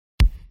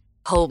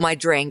Hold My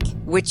Drink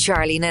with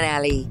Charlene and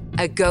Ellie,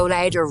 a Go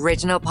Loud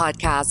original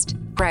podcast,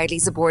 proudly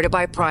supported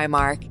by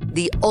Primark,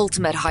 the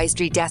ultimate high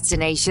street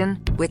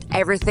destination with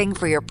everything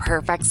for your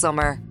perfect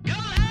summer. Go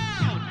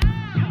loud!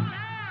 Go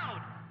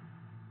loud!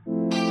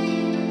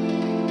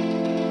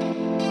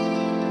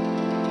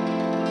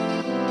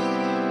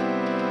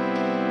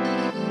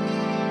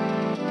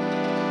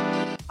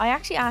 I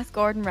actually asked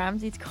Gordon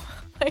Ramsay to come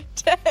on my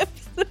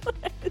Debs. I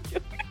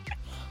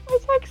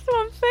texted him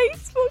on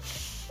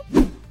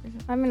Facebook.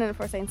 I've been in it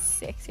for saying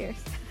 6 years.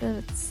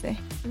 That's sick.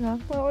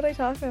 What would I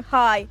talk about?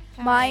 Hi,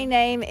 my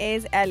name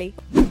is Ellie.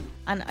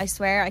 And I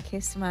swear I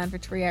kissed a man for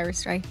 3 hours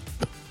straight.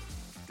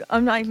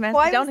 I'm not even messing.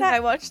 Why I don't was think that- I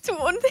watched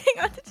one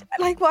thing on the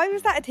Like, why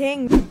was that a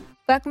thing?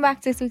 Welcome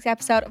back to this week's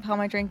episode of Hold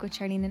My Drink with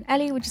Charlene and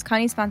Ellie, which is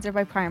kindly sponsored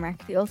by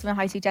Primark, the ultimate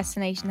high street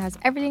destination that has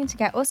everything to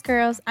get us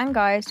girls and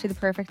guys to the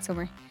perfect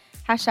summer.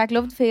 Hashtag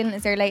Love the Feeling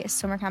is their latest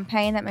summer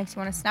campaign that makes you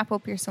want to snap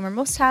up your summer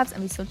must-haves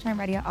and be sunshine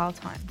ready at all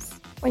times.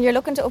 When you're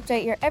looking to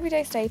update your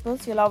everyday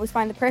staples, you'll always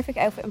find the perfect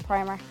outfit in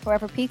Primark.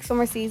 However, peak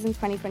summer season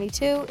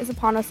 2022 is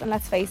upon us, and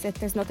let's face it,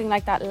 there's nothing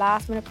like that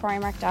last-minute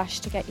Primark dash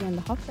to get you in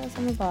the hot girl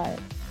summer vibe.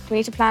 We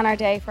need to plan our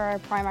day for our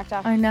Primark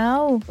dash I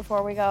know.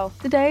 before we go.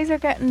 The days are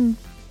getting,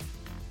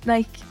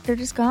 like, they're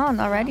just gone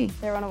already.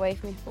 They run away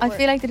from me. I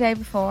feel like the day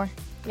before,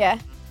 Yeah,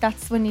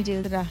 that's when you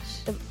do the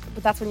dash.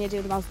 but that's when you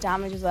do the most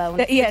damage as well. When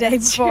it's Yeah, the day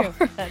that's before.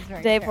 true. That's very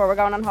The day true. before, we're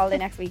going on holiday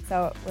next week,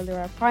 so we'll do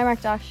our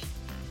Primark dash.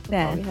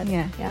 Then, we head-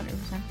 yeah, yeah.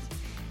 100%.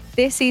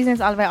 This season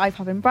is all about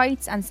eye-popping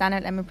brights and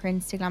standout lemon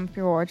prints to glam up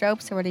your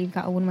wardrobe. So whether you've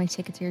got a one-way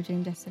ticket to your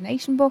dream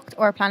destination booked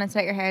or planning to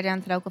let your hair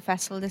down to the local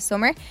festival this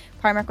summer,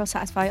 Primark will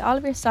satisfy all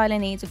of your styling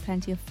needs with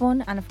plenty of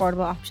fun and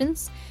affordable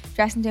options.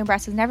 Dressing to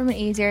impress has never been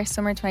easier.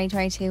 Summer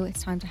 2022,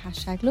 it's time to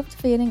hashtag Love the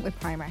Feeling with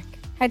Primark.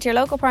 Head to your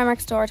local Primark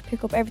store to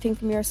pick up everything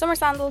from your summer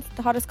sandals,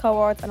 the hottest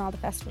cohorts, and all the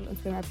festival and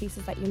swimwear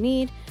pieces that you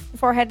need.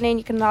 Before heading in,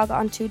 you can log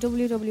on to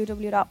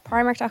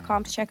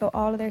www.primark.com to check out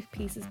all of their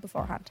pieces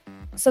beforehand.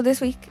 So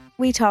this week,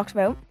 we talked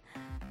about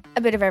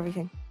a bit of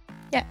everything.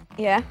 Yeah.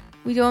 Yeah.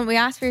 We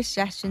asked for your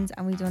suggestions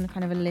and we done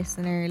kind of a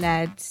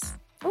listener-led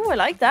Oh, I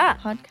like that.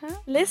 podcast.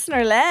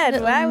 Listener-led.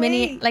 Little Wow.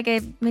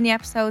 mini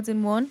episodes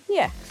in one.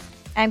 Yeah.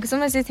 Because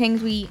sometimes there's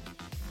things we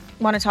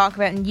want to talk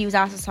about and use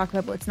us to talk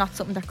about, but it's not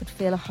something that could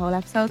fill a whole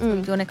episode. So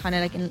we've done it kind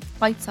of like in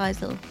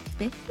bite-sized little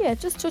bits. Yeah,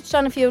 just touched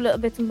on a few little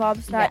bits and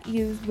bobs that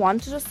you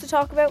wanted us to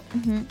talk about.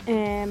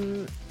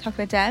 Talk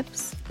about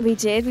Debs. We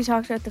did. We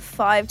talked about the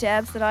 5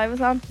 Debs that I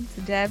was on.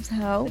 The Debs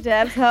hoe. The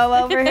Debs hoe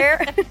over here.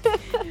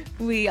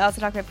 We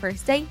also talked about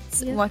first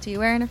dates. Yeah. What do you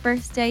wear on a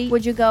first date?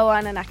 Would you go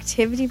on an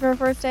activity for a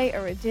first date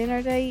or a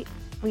dinner date?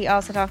 We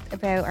also talked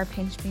about our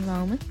pinch me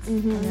moments.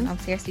 Mm-hmm. And then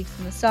obviously our sleeps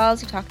from the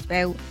stalls. We talked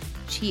about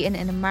cheating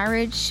in a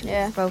marriage.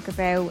 Yeah. We spoke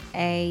about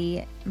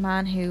a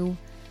man who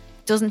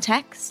doesn't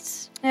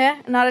text. Yeah,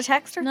 not a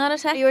texter. Not a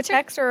texter. Are you a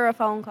texter or a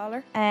phone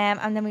caller?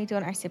 And then we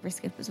done our sipper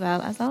skip as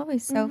well, as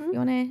always. So Mm-hmm. if you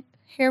want to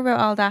hear about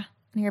all that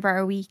and hear about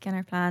our week and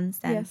our plans,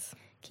 then Yes.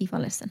 keep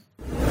on listening.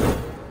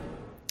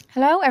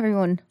 Hello,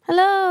 everyone.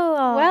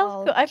 Hello.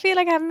 Well, I feel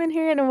like I haven't been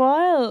here in a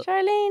while.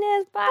 Charlene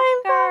is back.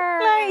 I'm girl.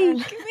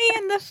 back, like me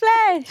in the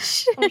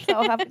flesh. I'm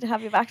so happy to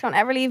have you back. Don't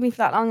ever leave me for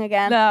that long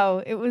again.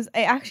 No, it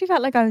actually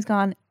felt like I was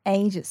gone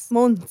ages.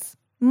 Months.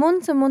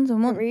 Months and months and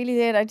It months. really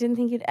did. I didn't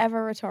think you'd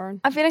ever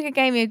return. I feel like it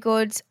gave me a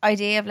good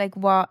idea of like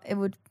what it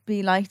would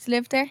be like to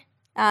live there.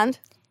 And?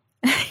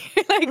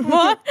 Like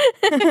what?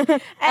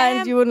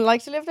 And you wouldn't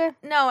like to live there?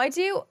 No, I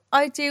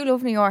do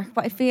love New York,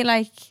 but I feel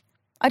like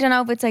I don't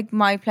know if it's like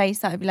my place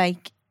that I'd be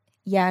like,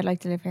 yeah, I'd like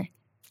to live here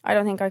I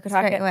don't think I could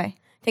hack straight it. away.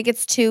 I think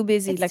it's too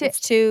busy. It's Like too- it's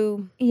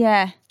too.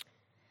 Yeah,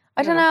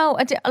 I don't Yeah. know.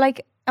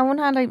 Like on one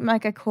hand,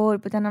 like I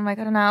could, but then I'm like,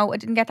 I don't know. I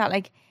didn't get that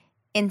like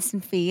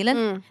instant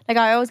feeling. Like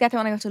I always get that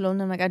when I go to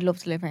London. Like I'd love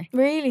to live here.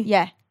 Really?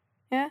 Yeah,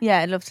 Yeah? yeah.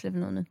 I'd love to live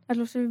in London. I'd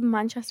love to live in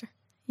Manchester.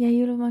 Yeah,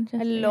 you love Manchester.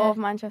 I love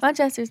Manchester.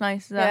 Manchester's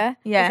nice as well. Yeah?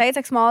 Yeah, They say it's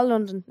like small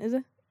London, is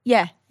it?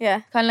 yeah. Yeah.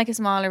 Kind of like a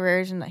smaller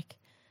version, like.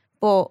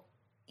 But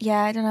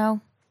yeah, I don't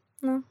know.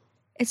 No.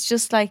 It's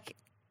just like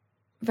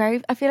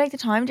I feel like the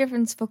time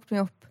difference fucked me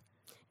up.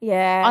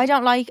 Yeah.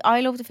 I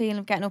love the feeling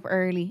of getting up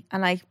early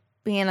and like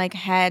being like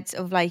ahead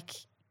of like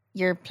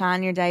your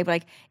plan your day. But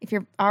like if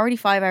you're already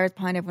 5 hours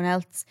behind everyone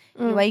else,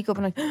 you wake up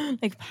and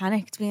like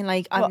panicked, being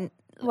like I'm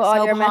What,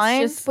 so your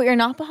behind, messages? but you're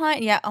not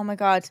behind. Yeah. Oh my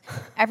god.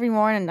 Every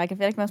morning, like I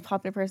feel like the most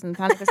popular person in the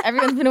planet because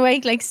everyone's been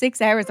awake like 6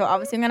 hours. So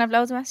obviously I'm gonna have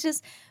loads of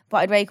messages. But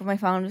I'd wake up, my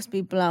phone would just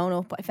be blown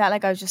up. But I felt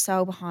like I was just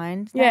so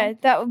behind. Yeah,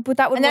 that would And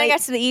then wait. it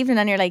gets to the evening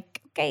and you're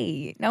like,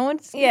 okay, no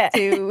one's Yeah.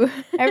 to.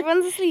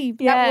 Everyone's asleep.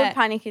 That Yeah. would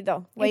panic you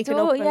though. Waking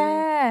does, up and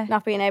yeah.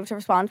 not being able to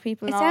respond to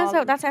people. It and sounds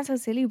all. that sounds so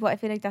silly, but I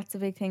feel like that's a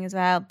big thing as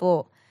well.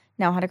 But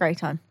no, I had a great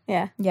time.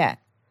 Yeah. Yeah. It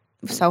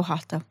was so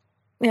hot though.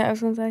 Yeah, I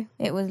was gonna say.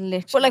 It was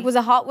literally. But like, was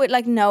it hot with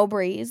like no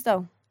breeze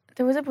though?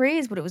 there was a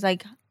breeze, but it was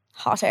like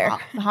Hot air.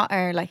 hot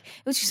air. Like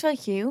it was just like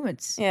humid.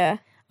 Yeah.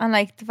 And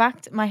like the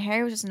fact my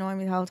hair was just annoying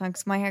me the whole time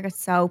because my hair got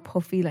so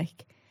puffy.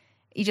 Like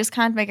You just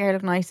can't make your hair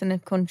look nice in a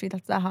country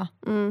that's that hot.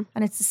 And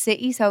it's the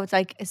city, so it's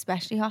like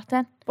especially hot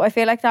then. But I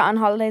feel like that on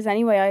holidays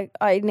anyway.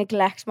 I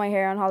neglect my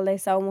hair on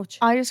holidays so much.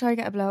 I just try to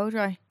get a blow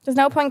dry. There's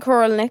no point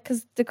curling it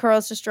because the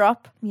curls just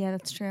drop. Yeah,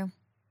 that's true.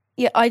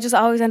 Yeah, I just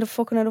always end up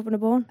fucking it up in a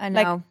bun. I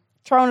know. Like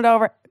throwing it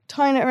over,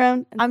 tying it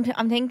around. I'm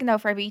thinking though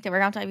for Ibiza, we're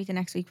going to Ibiza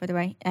next week, by the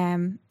way.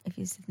 If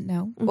you didn't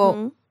know,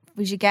 but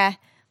we should get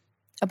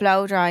a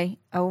blow dry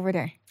over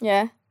there,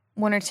 Yeah.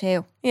 1 or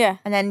 2, Yeah.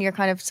 and then you're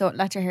kind of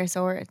let your hair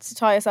soar. It's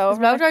Tie us over.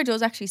 blow dry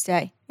does actually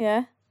stay.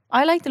 Yeah.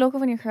 I like the look of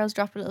when your curls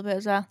drop a little bit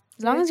as well,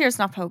 as long as yours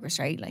not poker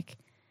straight. Like,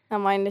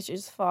 And mine literally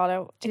just fall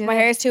out. Do If my they?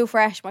 hair is too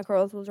fresh, my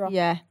curls will drop.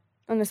 yeah.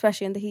 And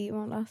especially in the heat, it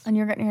won't last. And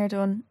you're getting your hair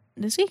done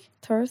this week.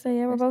 Thursday,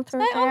 yeah, we're both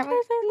Thursday, on aren't we?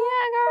 Thursday.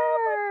 Yeah,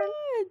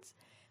 girl.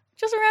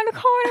 Just around the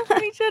corner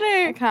from each I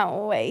other.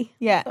 can't wait.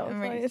 Yeah, So I'm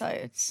really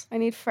excited. I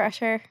need fresh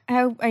hair.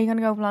 How are you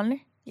gonna go blonder?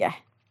 Yeah.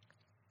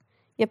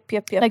 Yep.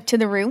 Like to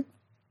the room?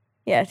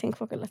 Yeah, I think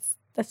fuck it.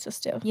 Let's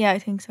just do it. Yeah, I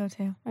think so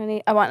too.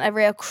 I want a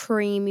real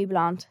creamy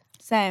blonde.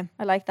 Same.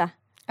 I like that.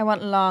 I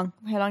want long.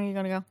 How long are you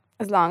gonna go?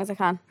 As long as I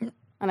can.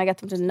 And I get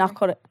them to not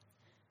cut it.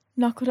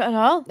 Not good at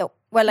all. No.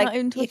 Well, Not like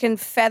even you touch can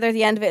feather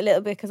the end of it a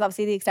little bit because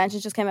obviously the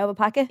extensions just came out of a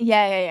packet.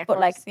 Yeah. But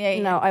like, yeah.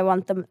 no, I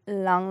want them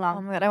long.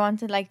 Oh my god, I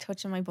wanted like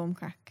touching my bum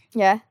crack.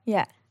 Yeah.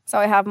 Yeah. So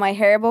I have my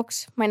hair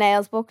booked, my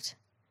nails booked,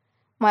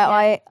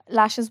 my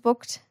eyelashes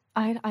booked.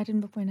 I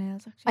didn't book my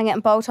nails actually. I'm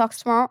getting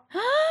Botox tomorrow.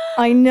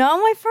 I know,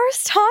 my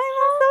first time.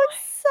 I'm so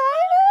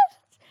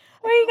excited.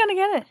 Where are you gonna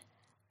get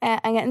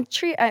it? I'm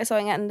getting so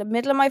I'm getting the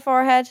middle of my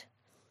forehead,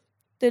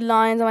 the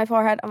lines on my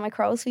forehead, and my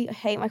crow's feet. I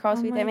hate my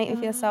crow's feet. my They make me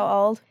feel so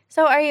old.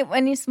 So are you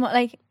when you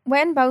like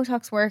when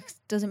Botox works?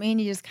 Does it mean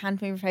you just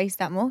can't move your face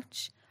that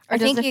much, or I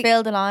does think it you-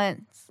 fill the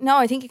lines? No,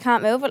 I think you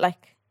can't move it.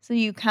 Like, So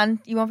you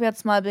won't be able to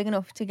smile big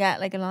enough to get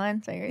like a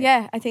line. So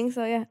yeah, I think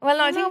so. Yeah. Well,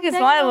 no, I think you can No,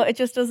 smile, but it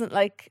just doesn't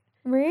like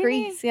really?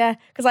 crease. Yeah,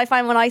 because I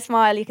find when I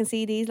smile, you can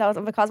see these loads,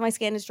 and because my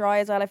skin is dry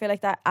as well, I feel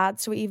like that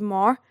adds to it even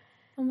more.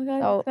 Oh my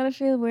god, So- it's gonna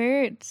feel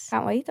weird.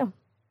 Can't wait though.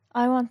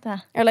 I want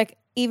that. Or like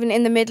even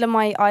in the middle of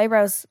my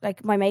eyebrows,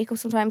 like my makeup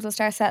sometimes will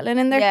start settling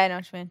in there. Yeah, I know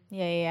what you mean.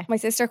 Yeah. My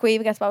sister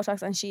Queeve gets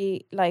Botox and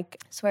she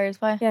like, Swears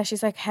by. yeah,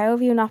 she's like, how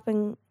have you not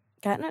been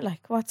getting it?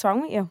 Like, what's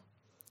wrong with you?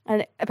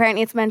 And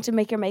apparently it's meant to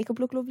make your makeup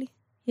look lovely.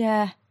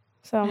 Yeah,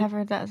 So I have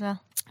heard that as well.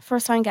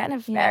 first time getting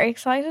it, Yeah. very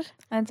excited.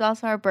 And it's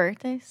also our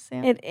birthdays.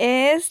 Yeah. It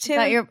is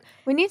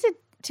We need to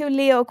two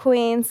Leo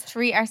queens.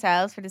 treat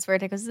ourselves for this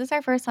birthday because this is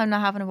our first time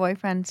not having a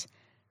boyfriend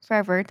for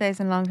our birthdays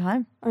in a long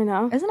time, I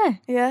know. isn't it?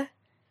 Yeah.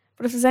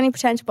 But if there's any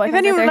potential boyfriends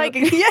anyone out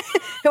there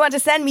who want to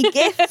send me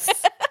gifts,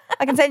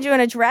 I can send you an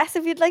address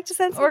if you'd like to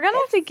send some. We're gonna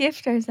have to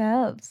gift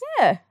ourselves.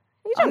 Yeah.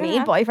 You don't I'm gonna need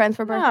have- boyfriends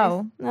for birthdays.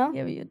 No. No?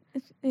 Yeah, but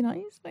it's be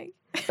nice. Like,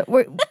 But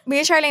me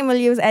and Charlene will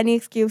use any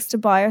excuse to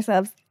buy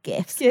ourselves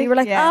gifts. We were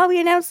like, yeah. oh,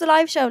 we announced the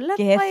live show. Let's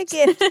buy a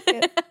Gift. gift.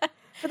 Yeah.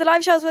 For the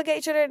live shows, we'll get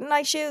each other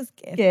nice shoes.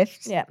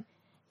 gift. Yeah.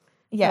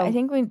 Yeah, So- I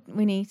think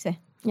we need to.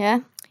 Yeah.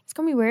 It's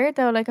gonna be weird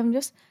though. Like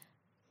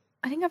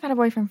I think I've had a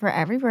boyfriend for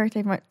every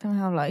birthday my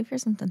whole life or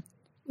something.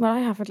 Well, I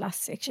have it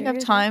last 6 I think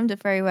years. I've timed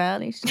it very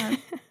well each time.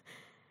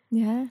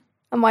 Yeah.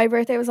 And my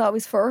birthday was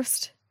always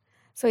first.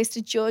 So I used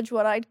to judge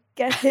what I'd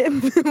get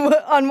him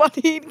on what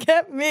he'd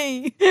get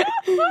me.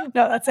 No,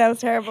 that sounds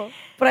terrible.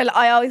 But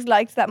I always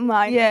liked that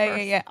mine. was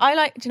first. Yeah. I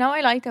like. Do you know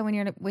I like that when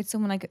you're with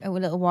someone like a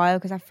little while?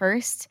 Because at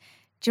first,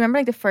 do you remember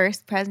like the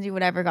first present you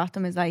would ever got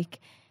them is like?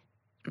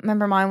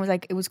 Remember mine was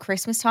like it was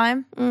Christmas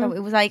time, so it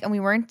was like, and we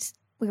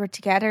were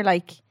together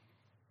like.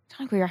 I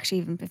don't think we were actually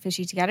even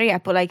officially together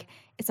yet, but like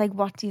it's like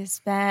what do you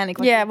spend? Like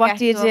Yeah, what get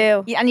do you them?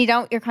 do? Yeah, and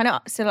you're kind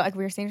of still like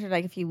we were seeing for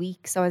like a few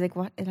weeks, so I was like,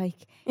 what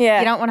like Yeah.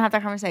 you don't want to have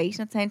that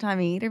conversation at the same time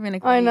either. Being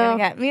like, what I are you gonna know.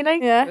 get me?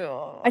 Like, Yeah.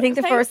 oh, I think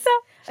the it's first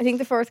like I think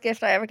the first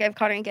gift I ever gave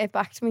Connor and gave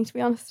back to me, to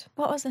be honest.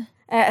 what was it?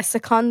 A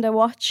Seconda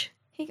watch.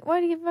 Why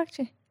did you give it back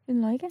to you?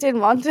 Didn't like it.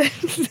 Didn't want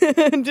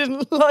it.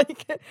 Didn't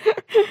like it.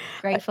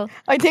 Grateful.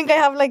 I think I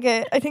have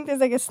I think there's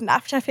like a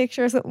Snapchat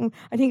picture or something.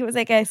 I think it was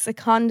like a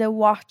Seconda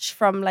watch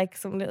from like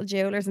some little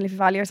jewelers in Liffey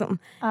Valley or something.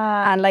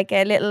 And like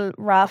a little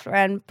Ralph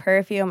Lauren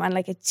perfume and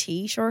like a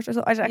t-shirt or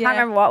something. I can't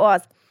remember what it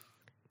was.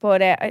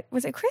 But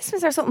was it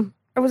Christmas or something?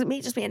 Or was it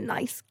me just being a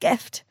nice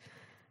gift?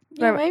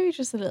 Yeah, maybe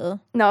just a little.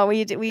 No,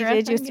 we did Girlfriend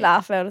used to gift.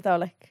 laugh about it though.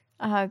 Like,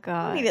 Oh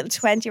god. only little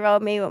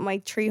 20-year-old me with my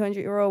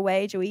 €300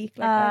 wage a week.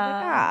 Like,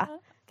 I was like,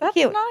 that's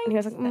cute. nice. And he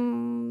was like, you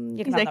can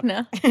He's have like,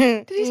 that.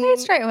 no. Did you say it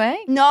straight away?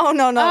 No.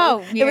 Oh,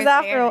 it was years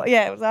after. later.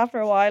 Yeah, it was after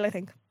a while. I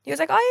think he was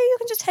like, "Oh, you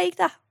can just take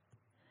that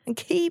and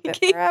keep it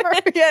forever.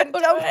 it. Yeah,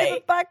 Put don't away. give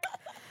it back."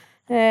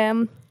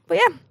 But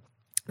yeah,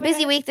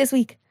 busy week this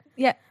week.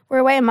 Yeah. We're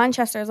away in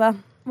Manchester as well.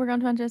 We're going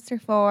to Manchester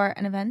for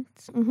an event.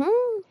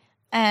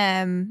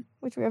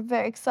 Which we're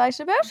very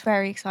excited about.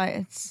 Very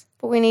excited.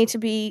 But we need to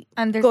be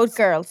And there's good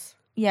girls.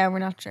 Yeah, we're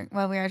not drinking.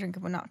 Well, we are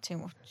drinking, but not too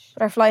much.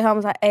 But our flight home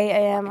is at 8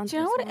 a.m. on Do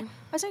you know what? Tuesday.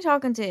 I was only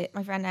talking to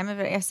my friend Emma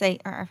about it yesterday,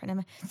 or our friend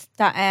Emma,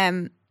 that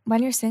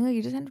when you're single,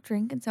 you just end up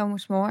drinking so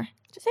much more.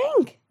 Do you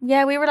think?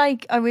 Yeah, we were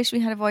like, I wish we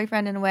had a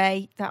boyfriend in a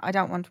way that I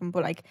don't want one,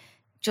 but like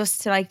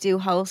just to like do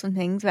wholesome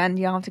things when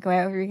you don't have to go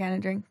out every weekend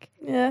and drink.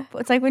 Yeah.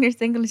 But it's like when you're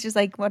single, it's just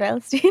like, what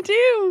else do you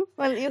do?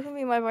 Well, you can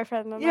be my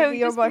boyfriend and Yeah, I'll be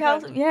your just be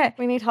boyfriend. wholesome. Yeah.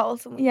 We need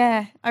wholesome.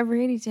 Yeah, I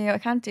really do. I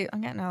can't do.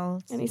 I'm getting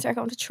old. And you start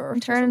going to church. I'm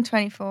turning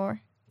 24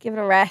 Give it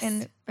a rest.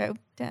 in about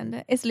 10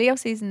 days. It's Leo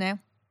season now.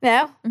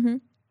 Now? Mm-hmm.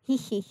 Hee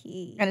hee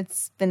hee. And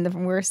it's been the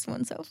worst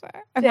one so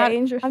far.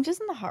 Dangerous. I'm just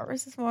in the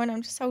horrors this morning.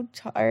 I'm just so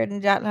tired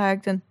and jet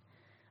lagged, and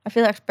I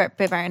feel like a bit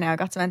better now. I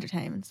got some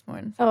entertainment this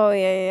morning. Oh,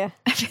 yeah.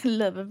 I feel a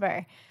little bit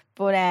better.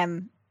 But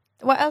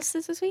what else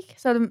is this week?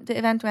 So the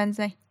event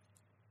Wednesday,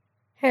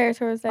 Hair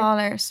Thursday. all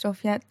our stuff.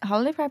 Yeah,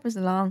 holiday prep is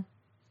long,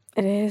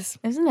 It is.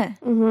 isn't it?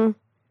 Mm-hmm.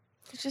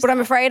 It's just But I'm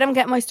afraid I'm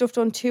getting my stuff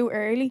done too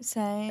early.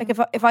 same. Like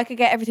if I could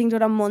get everything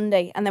done on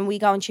Monday and then we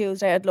go on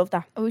Tuesday, I'd love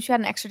that. I wish we had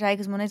an extra day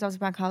because Monday's obviously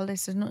bank holiday,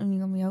 so there's nothing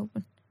going to be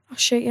open. Oh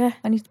shit, yeah.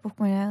 I need to book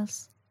my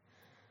nails.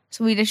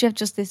 So we did shift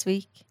just this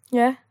week.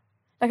 Yeah.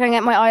 Like I can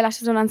get my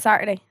eyelashes done on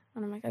Saturday.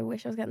 And I'm like, I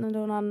wish I was getting them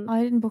done on...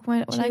 I didn't book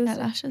my. Will I get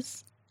Tuesday.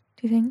 lashes?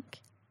 Do you think?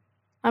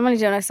 I'm only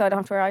doing it so I don't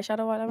have to wear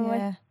eyeshadow while I'm away.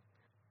 Yeah.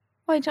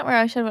 Why you don't wear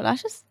eyeshadow with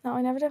lashes? No,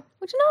 I never do.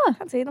 Would you not?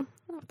 Can't see them.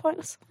 No,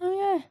 pointless. Oh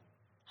yeah.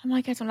 I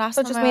might get some lashes.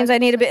 So it just means I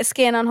need a bit of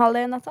skin on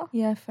holiday and that's all.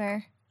 Yeah,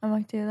 fair. I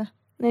might do that.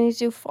 And I need to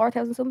do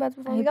 4,000 sunbeds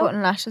before I we hate go.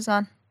 putting lashes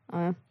on. Oh,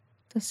 yeah.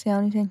 That's the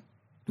only thing.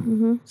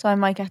 Mm-hmm. So I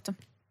might get them.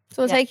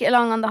 So we'll Yeah. take you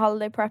along on the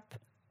holiday prep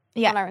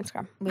Yeah. on our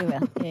Instagram. We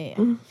will.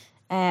 Yeah.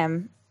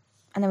 And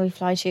then we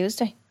fly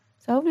Tuesday.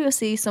 So hopefully we'll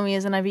see some of you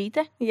in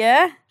Ibiza,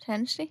 Yeah,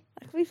 potentially.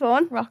 that could be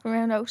fun. Rocking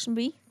around Ocean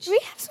Beach. Do we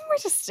have somewhere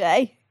to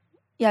stay?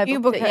 Yeah, I You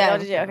booked booked it, Yeah, oh, I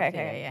did you? booked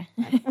Okay,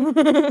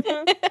 it,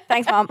 yeah.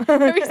 Thanks, Mom.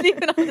 Are we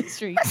sleeping on the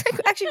street?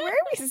 Actually, where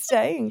are we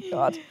staying?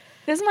 God.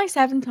 This is my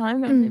 7th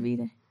time going to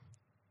Ibiza.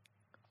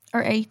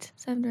 Or 8.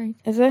 7 or 8.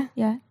 Is it?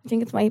 Yeah. I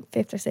think it's my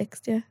 5th or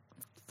 6th, yeah.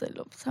 I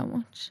love it so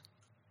much.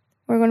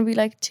 We're going to be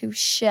like 2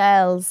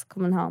 shells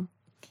coming home.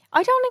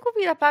 I don't think we'll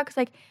be that bad because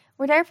like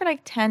we're there for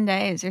like 10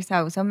 days or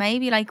so. So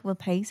maybe like we'll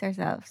pace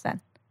ourselves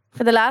then.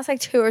 For the last like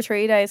 2 or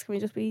 3 days, can we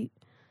just be...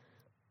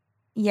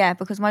 Yeah,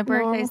 because my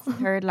birthday's No.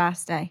 the 3rd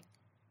last day.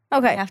 We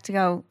Okay. have to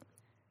go.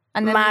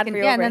 And then Mad we for can,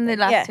 your yeah, and then the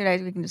birthday. last Yeah. 2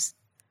 days we can just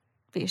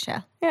be a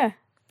shell. Yeah.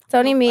 It's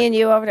only me and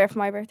you over there for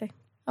my birthday.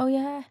 Oh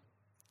yeah.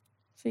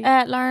 See?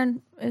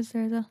 Lauren is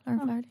there though.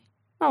 Lauren Oh. Flaherty.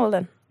 Oh, well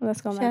then.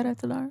 Let's go, Shout man. out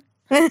to Lauren.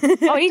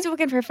 Oh, I need to book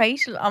in for a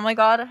facial. Oh my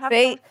god, I have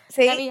See?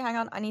 to. Let me See? hang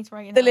on. I need to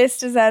write it The down.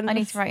 list is endless. I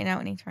need to write it out.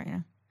 I need to write it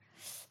out.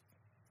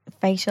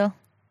 Facial,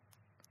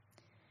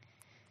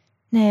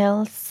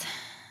 nails,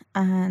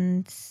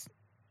 and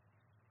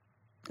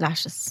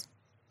lashes.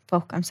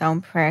 Fuck, I'm so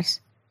unprepared.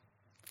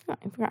 Oh,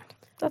 I forgot.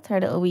 That's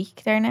our little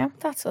week there now.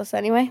 That's us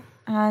anyway.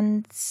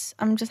 And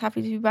I'm just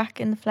happy to be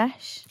back in the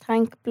flesh.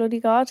 Thank bloody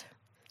God.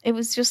 It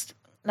was just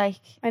like...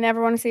 I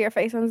never want to see your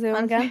face on Zoom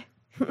again.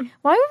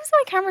 Why was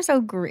my camera so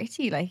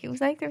gritty? Like, it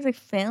was like there was like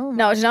film.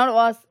 No, do you know what it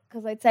was?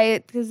 Because I'd say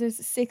it because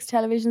there's 6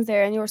 televisions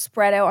there and you were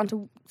spread out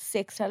onto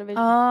 6 televisions.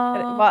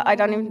 Oh. But I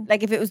don't even...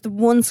 Like, if it was the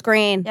one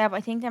screen. Yeah, but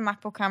I think the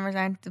MacBook cameras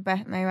aren't the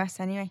best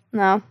anyway.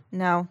 No.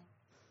 No.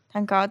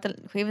 Thank God the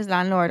Quiva's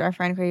landlord, our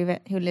friend Quiva,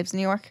 who lives in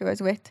New York, who I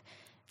was with,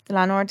 the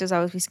landlord does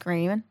always be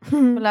screaming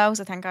below,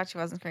 so thank God she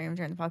wasn't screaming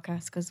during the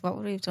podcast, because what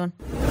would we have done?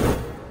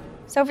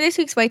 So for this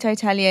week's Wait Till I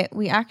Tell You,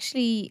 we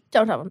actually...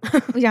 Don't have one.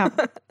 We don't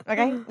have one,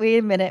 okay? We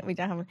admit it, we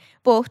don't have one.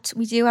 But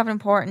we do have an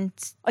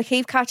important... I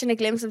keep catching a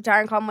glimpse of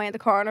Darren Conway in the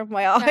corner of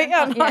my eye.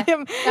 Darren Con-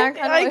 And Darren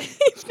I Conway.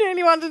 keep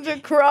nearly wanting to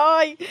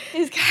cry.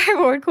 His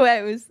cardboard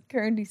quote was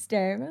currently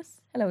staring at us.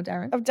 Hello,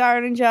 Darren. Of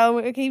Darren and Joe.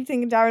 I keep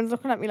thinking Darren's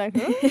looking at me like,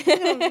 huh?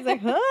 He's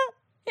like, huh?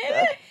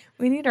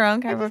 We need our own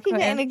I cardboard just keep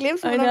quote. getting a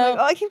glimpse of I it. I'm know. like,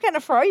 oh, I keep getting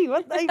a fry.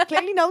 What? I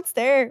clearly know it's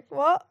there.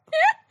 What?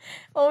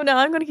 Oh no,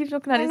 I'm going to keep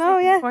looking at I it. know,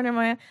 In yeah. the corner of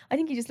my eye. I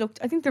think he just looked...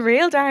 I think the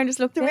real Darren just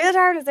looked The in. real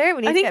Darren is there.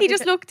 We need I to think get he a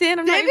just picture. looked in.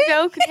 I'm not Did even he?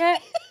 joking. Yeah.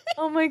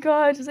 Oh my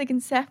God. It was like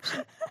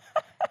Inception.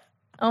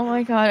 Oh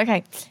my God.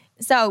 Okay.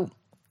 So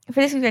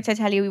for this week, I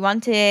tell you, we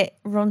want to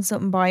run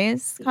something by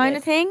us kind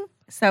of Yes. thing.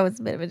 So it's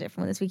a bit of a different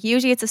one this week.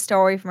 Usually it's a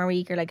story from our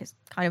week or like a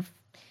kind of,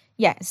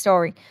 yeah, a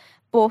story.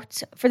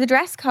 But for the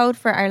dress code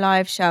for our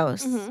live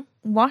shows,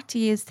 what do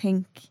you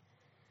think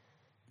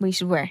we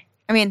should wear?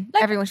 I mean,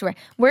 everyone should wear.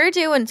 We're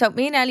doing, so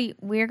me and Ellie,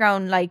 we're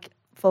going like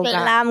full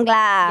glam.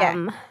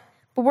 Glam.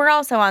 But we're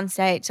also on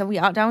stage, so we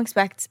don't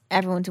expect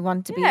everyone to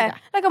want to be Yeah.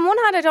 that. Like on one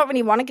hand, I don't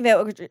really want to give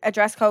out a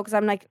dress code because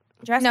I'm like,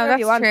 dress No, whatever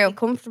you that's want. true. Be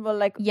comfortable.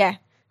 Like, Yeah.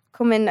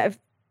 come in a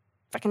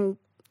fucking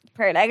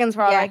pair of leggings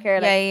for all Yeah, I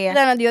care. Like, yeah, yeah, yeah. But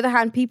then on the other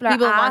hand, people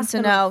People are want to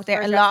asking know. for A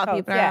dress lot of codes.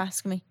 people are Yeah.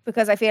 asking me.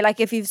 Because I feel like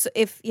if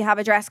you have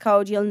a dress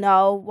code, you'll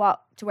know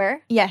what to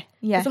wear. Yeah,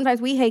 yeah,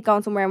 Sometimes we hate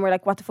going somewhere and we're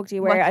like, what the fuck do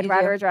you wear? What do I'd you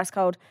rather do? a dress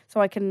code so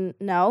I can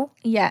know.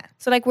 yeah.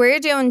 So like we're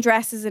doing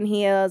dresses and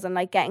heels and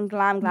like getting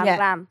glam. Yeah.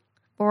 But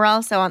But we're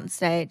also on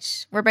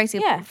stage. We're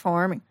basically Yeah.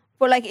 performing.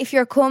 like if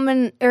you're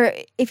coming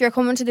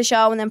to the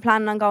show and then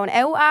planning on going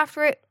out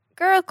after it,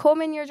 girl,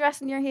 come in your dress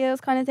and your heels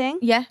kind of thing.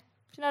 Yeah, Do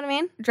you know what I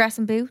mean? dress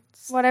and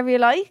boots. Whatever you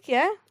like,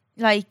 yeah.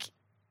 Like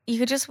you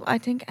could just, I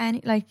think,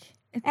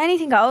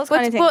 Anything goes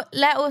kind of thing. But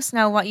let us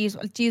know what you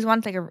do. You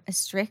want like a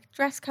strict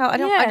dress code?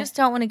 I Yeah. just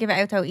don't want to give it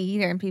out though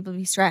either, and people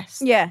be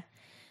stressed. Yeah.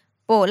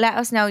 But let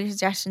us know your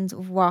suggestions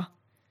of what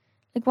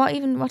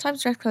type of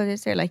dress code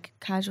is there? Like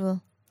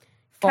casual.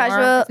 Formal.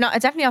 Casual.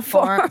 It's definitely not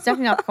formal. It's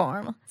definitely not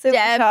formal. Super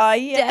Debs. tie,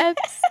 yeah.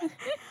 Debs.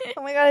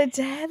 Oh my god, a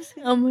Debs.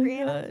 Oh my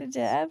Real God.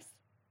 Debs.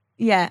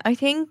 Yeah, I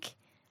think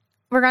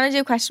we're gonna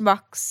do a question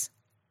box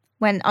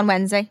on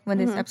Wednesday when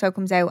this episode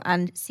comes out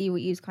and see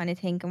what you kind of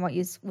think and what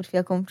you would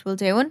feel comfortable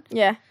doing.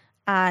 Yeah.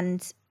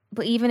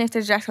 But even if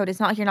there's a dress code,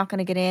 it's not like you're not going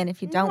to get in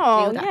if you don't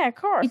do that. Yeah, of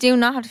course. You do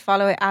not have to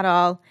follow it at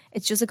all.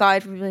 It's just a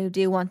guide for people who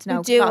do want to know.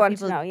 Who do A lot of want to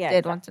people know, yeah, Did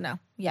exactly. want to know.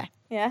 Yeah.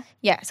 Yeah.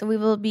 Yeah. So we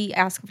will be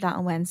asking for that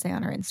on Wednesday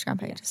on our Instagram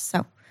pages.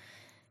 So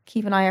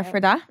keep an eye out for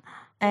that.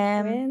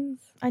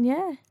 Wins. And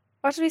yeah.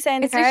 What did we say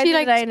in the It's card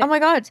literally like, today? oh my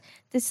God,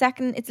 it's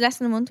less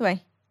than a month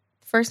away.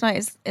 The first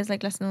night is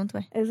like less than a month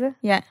away. Is it?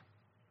 Yeah.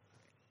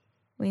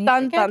 We need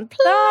Dun, to get dun,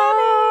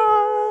 planning.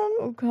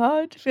 Oh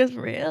God, it feels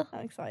real.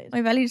 I'm excited.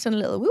 My belly just done a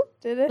little whoop,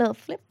 Did it? little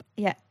flip.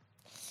 Yeah.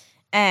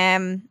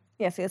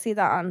 Yeah, so you'll see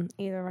that on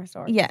either of our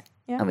stories. Yeah.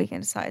 Yeah. And we can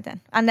decide then.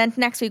 And then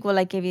next week we'll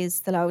like give you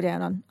the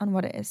lowdown on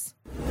what it is.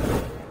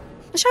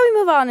 Shall we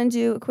move on and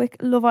do a quick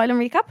Love Island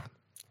recap?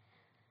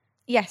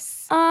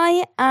 Yes.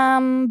 I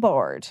am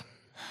bored.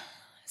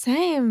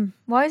 Same.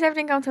 Why is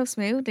everything going so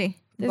smoothly?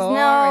 There's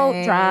no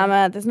Boring.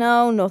 drama. There's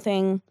no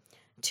nothing.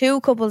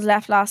 2 couples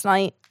left last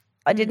night.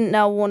 I didn't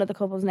know one of the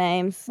couples'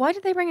 names. Why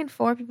did they bring in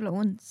 4 people at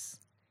once?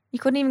 You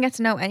couldn't even get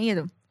to know any of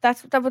them.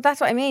 But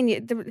that's what I mean.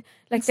 It's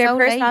Their so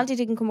late. personality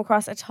didn't come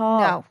across at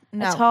all.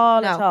 No. At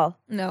all. No.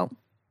 No.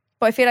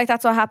 But I feel like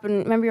that's what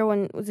happened. Remember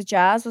when was it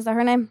Jazz? Was that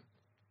her name?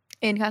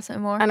 In Casa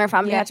Amor. And her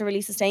family Yeah. had to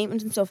release a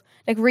statement and stuff.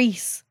 Like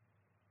Reese.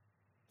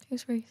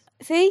 Who's Reese?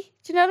 See?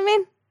 Do you know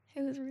what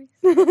Who was Reese?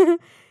 I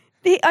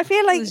mean? I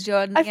feel like Who's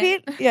Jordan I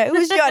again? feel it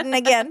was Jordan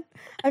again.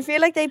 I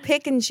feel like they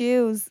pick and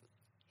choose.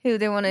 Who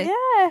they want to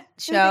Yeah.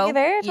 show.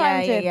 Their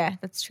time Yeah.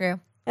 That's true.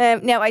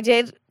 Now I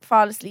did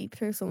fall asleep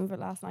through some of it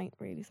last night.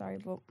 Really sorry,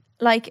 but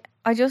Like,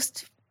 I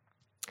don't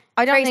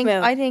Very think,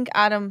 smooth. I think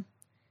Adam,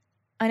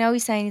 I know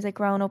he's saying he's like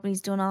grown up and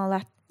he's done all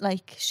that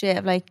like shit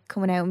of like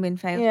coming out and being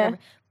famous, Yeah. whatever,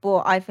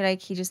 but I feel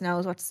like he just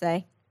knows what to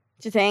say.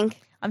 do you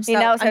think I'm he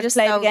knows how to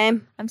play the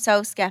game? I'm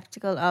so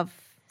skeptical of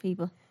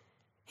people.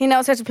 He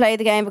knows how to play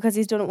the game because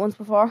he's done it once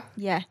before.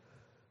 Yeah.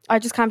 I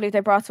just can't believe they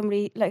brought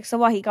somebody like. So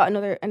what? He got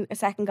a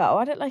second go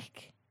at it.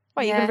 Like,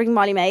 what? You Yeah. gonna bring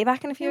Molly May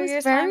back in a He few was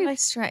years' very time? Like,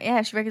 strange.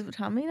 Yeah, she breaks with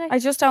Tommy. Like, I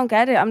just don't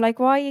get it. I'm like,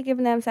 why are you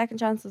giving them second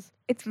chances?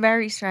 it's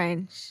very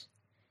strange.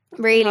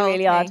 Really, Whole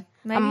really odd. thing.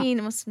 Maybe he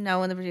must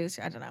know in the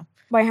producer. I don't know.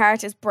 My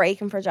heart is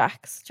breaking for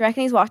Jax. Do you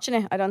reckon he's watching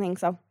it? I don't think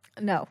so.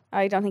 No.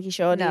 I don't think he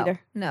should No. either.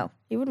 No.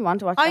 He wouldn't want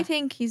to watch I that.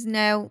 think he's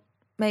now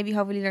maybe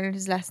hopefully learned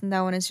his lesson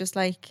though, and it's just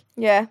like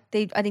Yeah,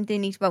 I think they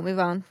need to both move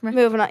on from it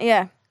moving on.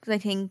 Yeah, because I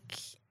think.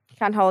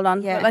 can't hold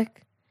on. Yeah. But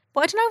like,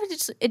 But I don't know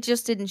if it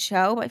just didn't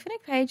show. But I feel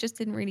like Paige just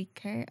didn't really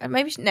care.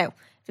 Maybe no,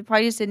 it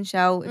probably just didn't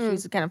show if she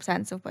was getting upset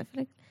and stuff. But I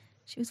feel like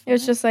she was. it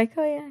was fine. just like,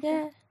 oh yeah,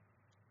 yeah.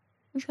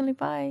 I was gonna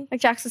bye.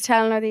 Like Jax was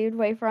telling her that you'd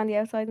wait for her on the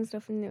outside and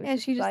stuff, and it was Yeah,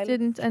 she just silence.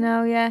 didn't. I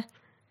know. Yeah.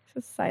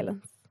 Just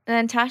silence. And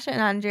then Tasha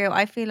and Andrew,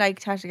 I feel like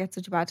Tasha gets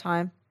such a bad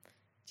time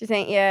Do you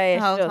think? Yeah,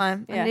 the whole she does.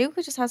 time, Yeah. and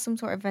Luca just has some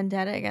sort of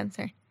vendetta against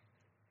her.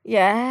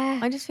 Yeah,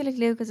 I just feel like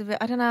Luca's a bit.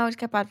 I don't know. I just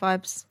get bad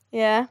vibes.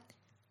 yeah.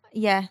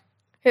 Yeah.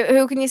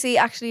 Who can you see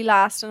actually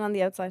lasting on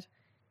the outside?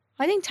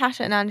 I think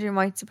Tasha and Andrew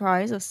might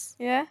surprise us,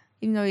 Yeah.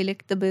 even though he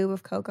licked the boob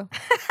of Coco.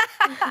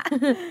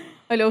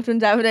 I loved when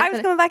David. I was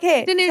coming back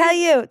here to Didn't you- tell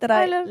you that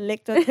I love-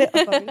 licked a tit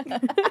of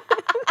Bobby.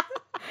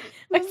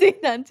 I seen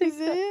that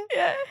too.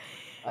 Yeah.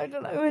 I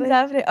don't know. When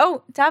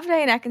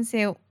Davide and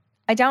Ekin-Su,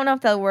 I don't know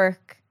if they'll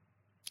work,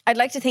 I'd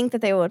like to think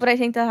that they would. but I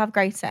think they'll have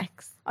great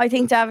sex. I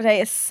think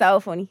Davide is so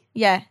funny.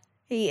 Yeah,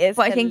 He is.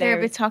 but I think they're a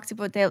bit hilarious. toxic,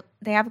 but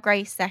they have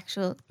great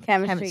sexual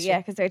chemistry. Yeah,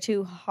 because they're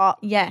two hot,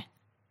 Yeah,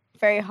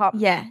 very hot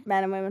yeah,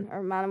 men and women,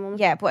 or man and woman.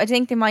 yeah. But I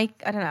think they might.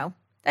 I don't know.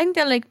 I think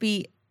they'll like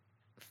be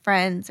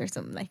friends or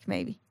something. Like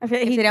maybe. I feel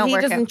If he they don't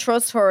work doesn't out.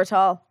 trust her at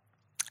all.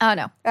 Oh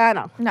no, I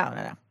know.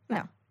 no.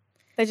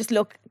 They just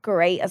look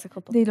great as a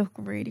couple. They look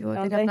really good.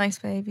 Don't They'd have they? nice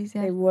babies.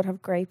 Yeah. They would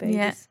have great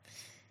babies.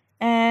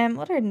 Yeah.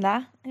 Other than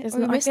that, There's are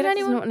we no, missing there's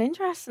anyone? nothing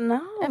interesting.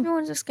 No.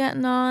 Everyone's just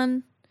getting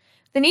on.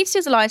 They need to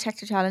do the lie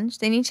detector challenge.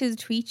 They need to do the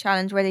tweet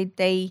challenge where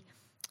they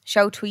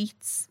show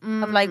tweets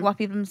of like what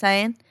people are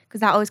saying, because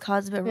that always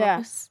causes a bit of Yeah.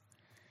 ruckus.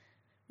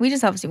 We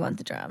just obviously want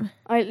the drama.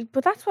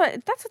 But that's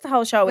what the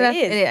whole show But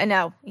is. I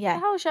know. The Yeah.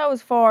 whole show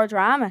is for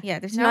drama. Yeah.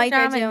 There's Tonight no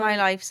they're drama in doing- my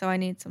life, so I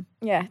need some.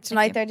 Yeah. you.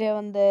 Tonight they're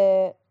doing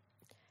the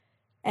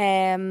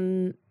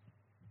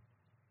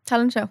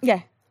Talent show.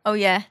 yeah. Oh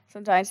yeah.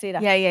 Sometimes see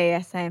that.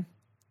 Yeah. Same.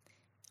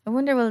 I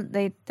wonder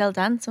they'll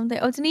dance someday.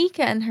 Oh, Danica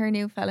and her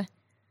new fella.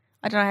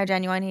 I don't know how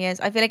genuine he is.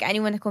 I feel like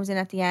anyone that comes in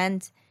at the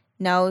end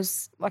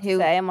knows What who. to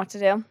say and what to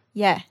do.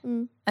 Yeah.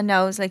 Mm. And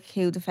knows like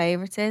who the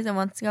favourites is and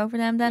wants to go for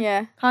them then.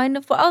 Yeah. Kind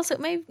of. But also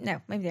maybe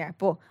they are.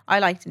 But I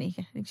like Danica.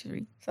 I think she's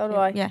really So do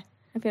I. Yeah.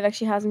 I feel like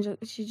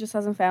she just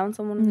hasn't found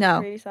someone. No.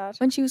 It's really sad.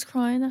 When she was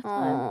crying that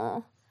time.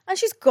 Aww. And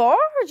she's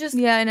gorgeous.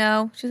 Yeah, I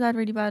know. She's had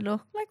really bad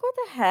luck. Like what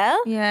the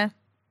hell? Yeah.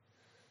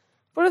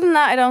 But other than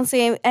that, I don't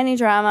see any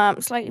drama.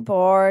 I'm slightly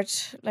bored.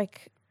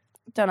 Like,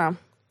 don't know.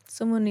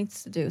 Someone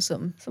needs to do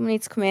something. Someone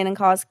needs to come in and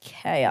cause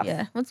chaos.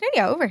 Yeah. Well, it's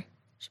nearly over.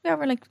 Should be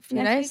over like a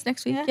few days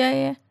next week.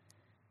 Yeah.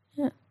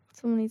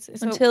 Someone needs to.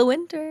 So, Until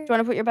winter. do you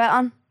want to put your bet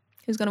on?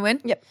 Who's going to win?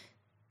 Yep.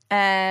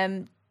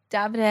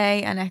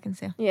 Davide and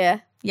Eccleston. Yeah.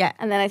 Yeah.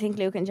 And then I think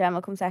Luke and Jem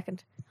will come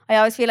second. I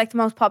always feel like the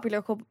most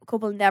popular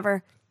couple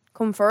never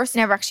come first.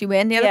 Never actually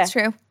win. Yeah, that's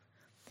true.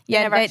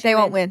 Yeah, never they actually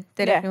won't win. win.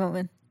 They definitely won't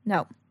win.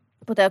 No.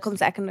 But they'll come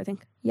second, I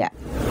think. Yeah.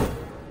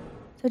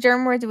 So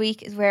German word of the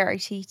week is where I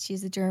teach you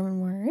the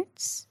German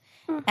words.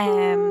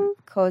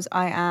 Because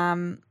I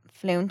am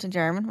fluent in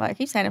German. Well, I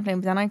keep saying I'm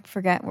fluent, but then I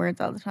forget words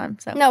all the time.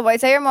 So No, but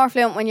I'd say you're more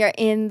fluent when you're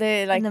in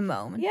the in the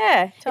moment.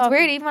 Yeah. It's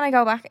weird, even when I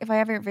go back, if I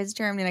ever visit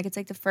Germany, like it's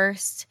like the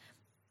first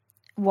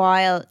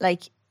while,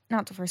 like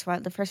not the first while,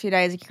 the first few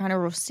days, like you're kind of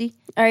rusty.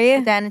 Are you?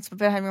 But then it's by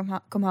the time you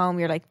come home,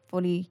 you're like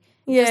fully.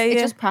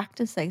 It's just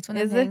practice. Like it's one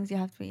of the things you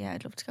have to be. Yeah,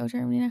 I'd love to go to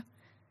Germany now.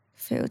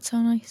 Food's so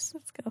nice.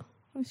 Let's go.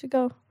 We should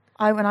go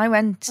When I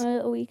went, on a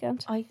little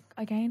weekend. I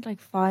gained like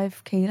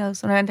 5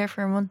 kilos when I went there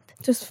for a month.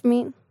 Just for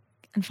me.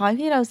 And 5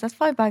 kilos, that's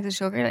 5 bags of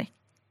sugar, like.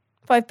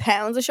 5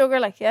 pounds of sugar,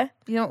 like, yeah.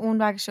 You know, 1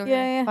 bag of sugar,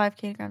 Yeah. 5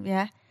 kilograms,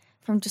 yeah.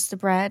 From just the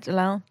bread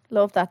alone.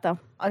 Love that though.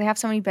 Oh, they have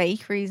so many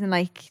bakeries and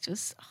like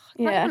just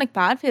not even like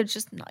bad food,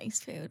 just nice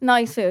food.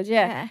 Nice food,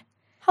 yeah.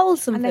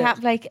 Wholesome And food. they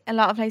have like a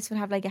lot of places would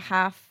have like a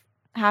half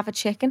a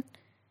chicken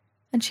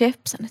and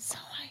chips, and it's so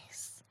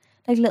nice.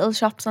 Like little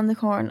shops on the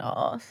corner.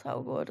 Oh,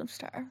 so good. I'm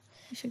starving.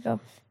 You should go.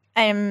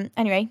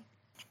 Anyway,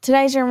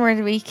 today's German word of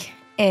the week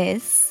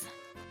is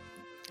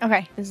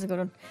this is a good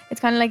one.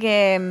 It's kind of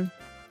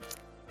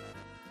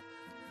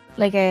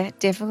like a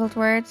difficult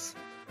word.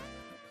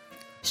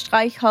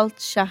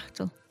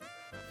 Streichholzschachtel.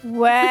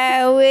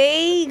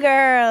 Wowee,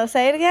 girl.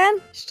 Say it again.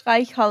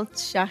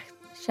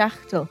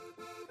 Streichholzschachtel.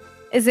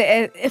 Is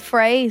it a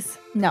phrase?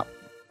 No.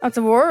 Oh, it's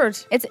a word.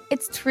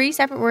 It's 3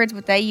 separate words,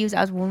 but they use it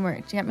as one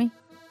word. Do you get me?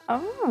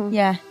 Oh.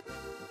 Yeah.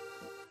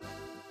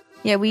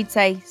 Yeah, we'd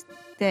say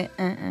the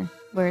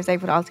whereas they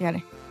put it all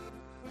together.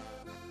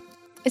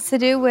 It's to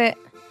do with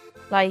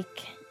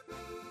like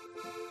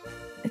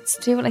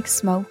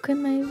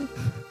smoking, maybe.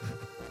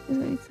 Is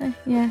what you'd say.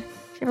 Yeah.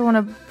 If you ever want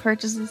to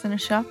purchase this in a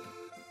shop.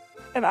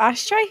 An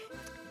ashtray?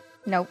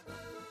 No.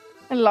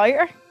 A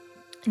lighter?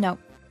 No.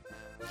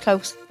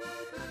 Close.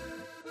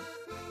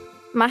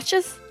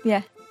 Matches?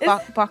 Yeah.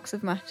 Box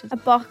of matches. A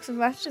box of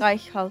matches?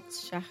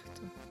 Streichholzschachtel.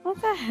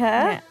 What the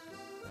hell? Yeah.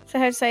 So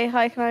how to say,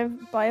 hi, can I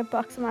buy a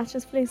box of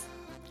matches, please?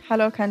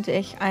 Hallo, könnte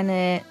ich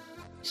eine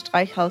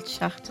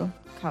Streichholzschachtel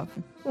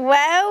kaufen?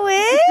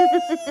 Wowee!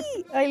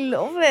 I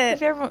love it.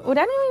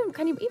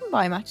 Can you even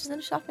buy matches in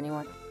a shop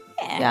anymore?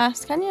 Yeah.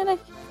 Yes, can you? Like,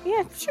 Yeah,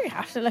 I'm sure you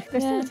have to. Like,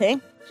 there's Yeah. still a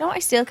thing. you know what? I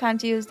still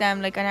can't use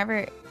them. Like, I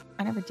never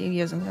do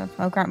use them because I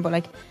smoke around. But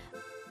like,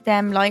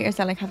 them lighters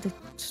that like have the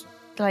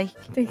like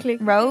They click.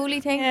 rolly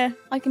thing. Yeah.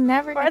 I can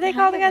never. What get are they the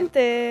hang called of again? it.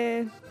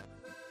 The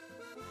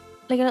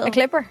Like a little a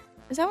clipper.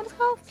 Is that what it's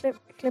called?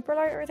 Clipper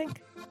lighter, I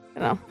think. I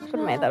don't know. Could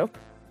have made that up.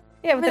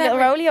 Yeah, with But the little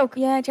then- rolly yoke.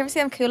 Yeah. Do you ever see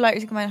them cool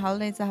lighters you can buy on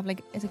holidays that have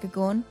like it's like a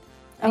gun?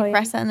 Oh, Like yeah.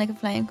 press it and like a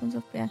flame comes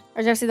up. Yeah. Or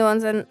do you ever see the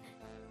ones and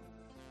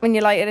when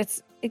you light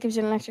it, it gives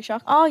you an electric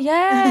shock? Oh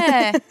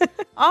yeah.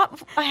 Oh,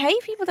 I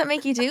hate people that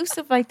make you do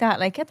stuff like that.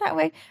 Like get that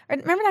way. Or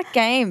remember that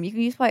game you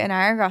used to play an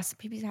Argos?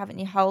 People used to have it and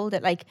you hold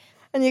it like.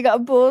 And you got a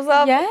buzz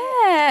off.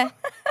 Yeah.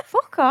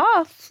 Fuck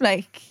off.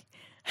 Like.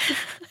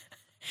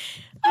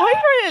 Why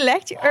for an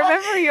electric? I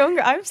remember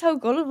younger. I'm so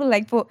gullible.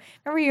 Like, but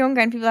remember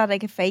younger and people had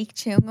like a fake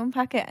chewing gum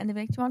packet and they'd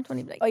be like, "Do you want one?"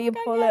 You'd be like, Oh, you "Okay,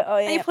 pull yeah." it. Oh,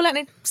 yeah. And you pull it and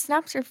it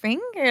snaps your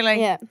finger. Like,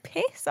 Yeah.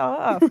 piss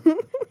off.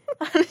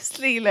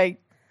 Honestly,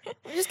 like, It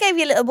just gave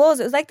you a little buzz.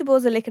 It was like the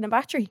buzz of licking a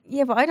battery.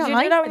 yeah, but I don't you do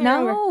like that when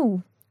you're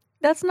No,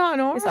 that's not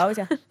normal. It's always,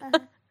 yeah.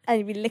 And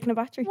you'd be licking a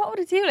battery. What would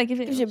it do? Like, if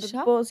it Gives you was a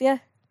shock? buzz, yeah.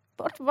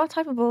 What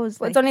type of buzz?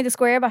 But Like, it's only the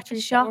square battery.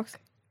 a shock.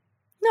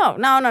 No.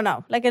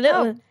 Like a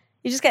little, Oh.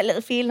 you just get a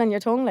little feeling on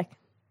your tongue, like.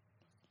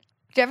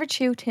 Do you ever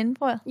chew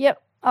tinfoil? Yep,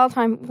 all the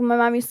time. My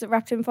mum used to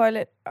wrap tinfoil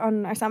it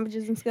on our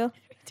sandwiches in school.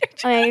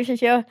 And I used to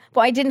chew it.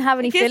 But I didn't have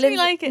any It gives me fillings.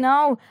 like it.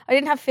 No, I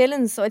didn't have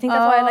fillings, so I think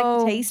that's why I like Oh.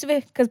 the taste of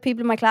it. Because people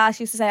in my class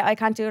used to say, I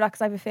can't do that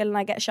because I have a filling.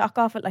 I get a shock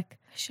off it. Like,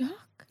 Shock.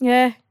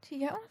 yeah. Do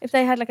you get one? If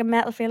they had like a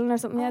metal filling or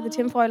something, yeah, the Oh.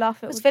 tinfoil off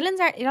it. Because Would, fillings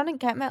are you don't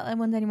get metal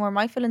ones anymore.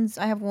 My fillings,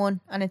 I have one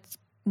and it's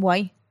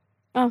white.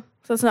 oh,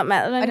 so it's not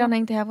metal anymore. I don't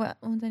think they have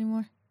ones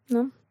anymore.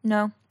 No.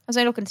 No. I was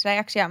only looking today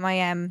actually at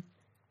my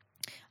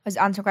I was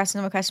answering questions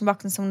in my question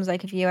box and someone was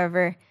like, "Have you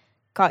ever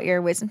got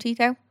your wisdom teeth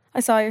out?"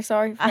 I saw your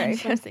story. And I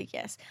was like,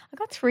 "Yes." I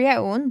got 3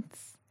 out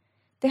once.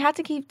 They had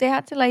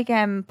to like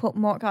put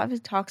more. God, I was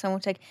talk so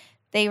much. Like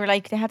they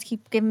had to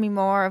keep giving me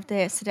more of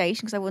the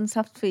sedation because I wouldn't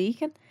stop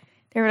speaking.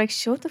 They were like,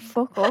 "Shut the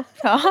fuck up,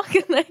 talk."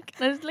 And like,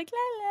 and I was like, "La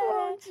la."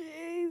 Oh,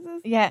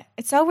 Jesus. Yeah,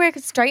 it's so weird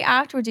because straight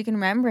afterwards you can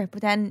remember it,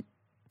 but then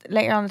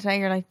later on in the day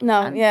you're like,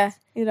 No, "Man, yeah,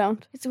 you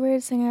don't. it's the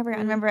weirdest thing ever." I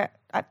remember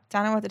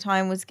Dano at the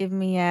time was giving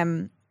me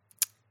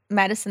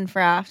medicine for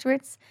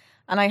afterwards,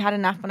 and I had a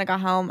nap when I got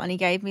home, and he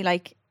gave me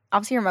like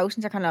obviously your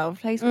emotions are kind of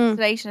overplaced with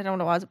sedation. I don't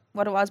know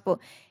what it was, but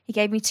he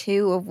gave me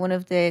 2 of one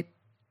of the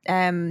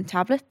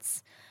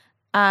tablets,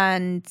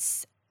 and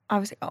I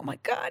was like, oh my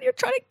God, you're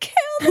trying to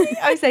kill me.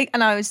 I was like,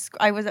 and I was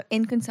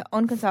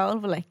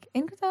unconsolable, like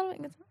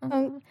inconsolable. I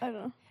don't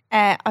know.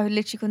 I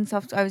literally couldn't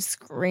stop. I was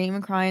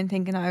screaming, crying,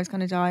 thinking I was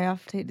going to die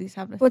off these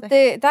tablets. But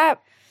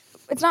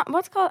it's not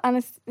what's called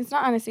it's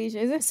not anesthesia,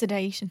 is it?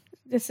 sedation.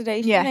 The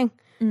sedation Yeah. thing.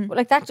 But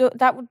like that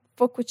would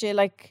fuck with you.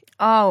 Like,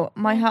 Oh,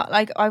 my heart!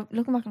 Like I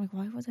looking back, I'm like,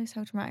 why was I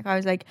so dramatic? I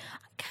was like,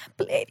 I can't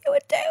believe you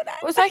would do that.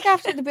 it was like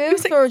after the boob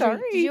was like, surgery.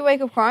 sorry. Did you wake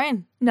up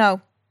crying?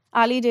 No,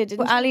 Ali did, didn't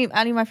but she?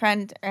 Ali, my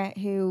friend,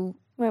 who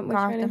Went with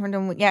got Shirley. her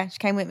done with, she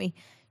came with me.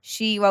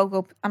 She woke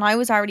up, and I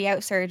was already out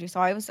of surgery, so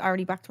I was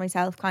already back to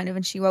myself, kind of.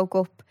 And she woke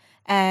up,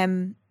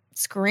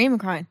 screaming,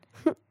 crying.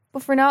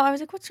 But for now, I was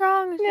like, "What's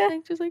wrong?" And Yeah.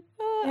 she's like,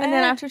 "Oh." And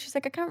then Yeah. after, she's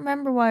like, "I can't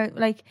remember why."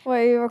 Like,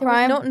 Why you were there was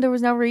crying? nothing. There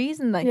was no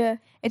reason. Like, Yeah.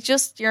 it's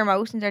just your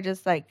emotions are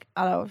just like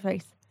all over the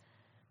place.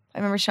 I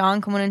remember Sean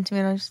coming into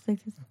me, and I was just like,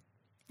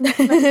 this.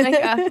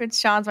 Like after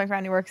Sean's my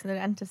friend who works in the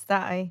dentist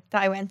that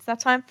I went that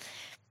time.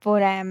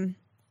 But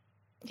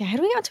yeah, how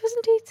do we get to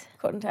wisdom teeth?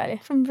 Couldn't tell you.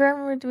 From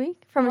where do we?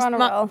 From We're on a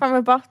roll. from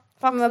a box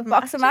From a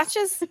box of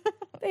matches.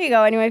 There you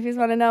go. Anyway, if you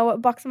want to know what a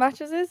box of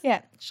matches is.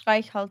 Yeah,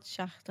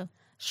 Schreichholzschachtel.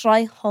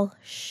 Schreichel.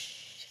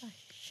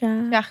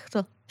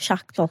 Schachtel.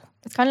 Schachtel.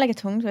 It's kind of like a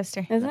tongue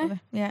twister. Is a little it?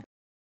 bit, yeah.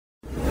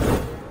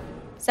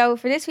 So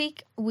for this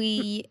week,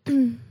 we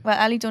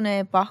Ali done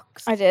a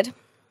box I did.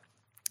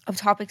 of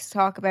topics to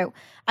talk about,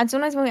 and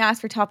sometimes when we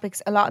ask for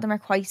topics, a lot of them are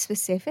quite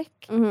specific.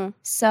 Mm-hmm.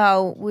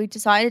 So we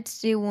decided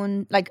to do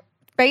one, like,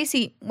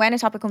 basically when a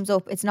topic comes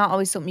up, it's not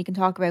always something you can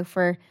talk about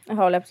for A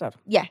whole episode.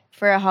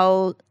 for a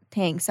whole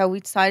thing. So we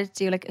decided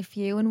to do like a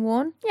few in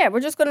one. Yeah,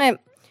 we're just going to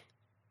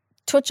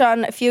touch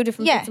on a few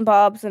different Yeah. bits and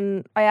bobs,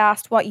 and I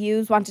asked what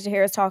yous wanted to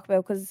hear us talk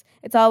about, because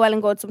it's all well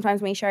and good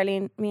sometimes me and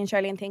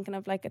Charlene thinking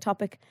of like a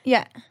topic,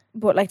 Yeah,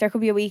 but like there could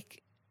be a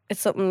week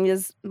it's something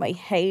yous might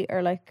hate,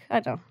 or like, I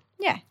don't know.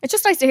 yeah, It's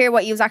just nice to hear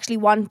what yous actually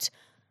want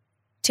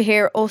to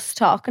hear us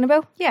talking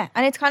about. yeah.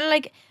 And it's kind of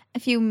like a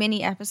few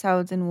mini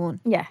episodes in one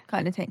Yeah.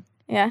 kind of thing.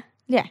 Yeah.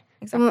 Yeah,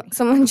 exactly.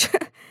 Someone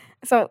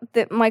so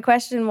my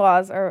question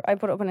was, or I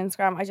put it up on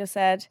Instagram, I just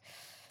said,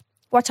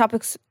 what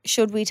topics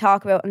should we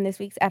talk about in this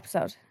week's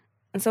episode?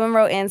 And someone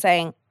wrote in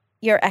saying,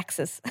 your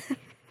exes.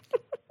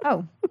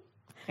 Oh,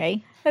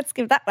 okay. Let's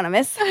give that one a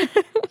miss.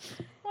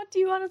 What do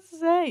you want us to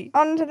say?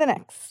 On to the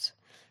next.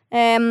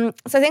 So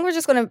I think we're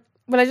just going to,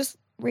 will I just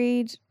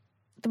read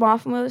them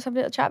off and we'll just have a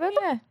little chat about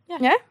them? Yeah,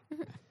 Yeah?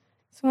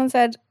 Someone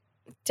said,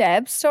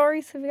 Deb's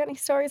stories. Have you got any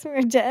stories from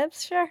your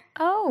Debs? Sure.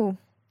 Oh,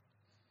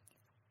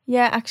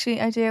 yeah.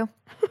 Actually, I do.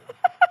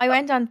 I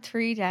went on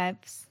 3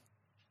 Debs.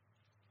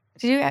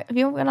 Did you? Have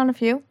you went on a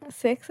few?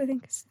 6, I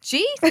think.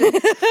 Jesus,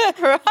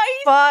 right?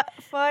 Five,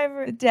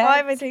 The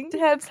five, I think.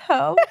 Debs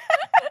home.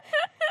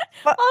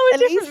 But Oh, at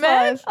with different least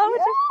men. 5. Oh,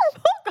 with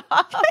different.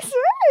 Fuck off. I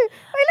swear.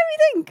 Wait, let me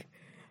think.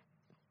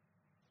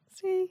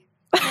 See,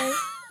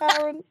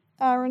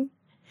 Aaron,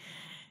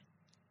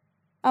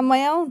 and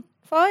my own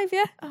 5.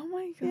 Yeah, Oh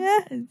my god.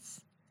 Yeah.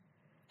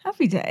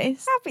 Happy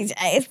days. happy days,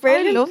 I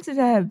brilliant. love the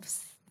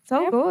Debs.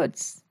 So Yeah. good.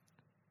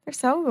 They're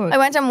so good. I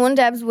went on one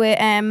Debs with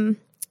a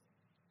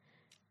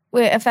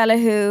fella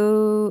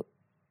who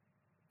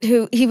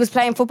he was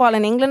playing football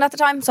in England at the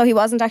time, so he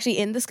wasn't actually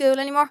in the school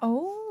anymore.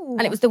 Oh.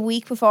 And it was the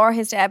week before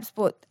his Debs,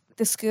 but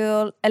the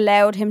school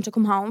allowed him to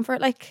come home for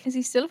it. Like, Is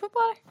he still a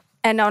footballer?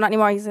 and no, not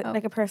anymore. He's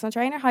like a personal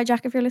trainer. Hi,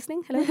 Jack, if you're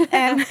listening. Hello.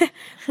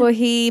 But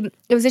it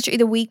was literally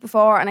the week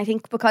before, and I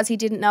think because he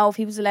didn't know if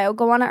he was allowed to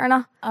go on it or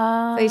not,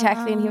 so he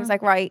texted me and he was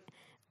like, right,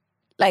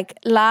 like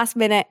last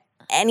minute,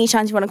 any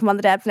chance you want to come on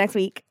the Debs next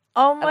week?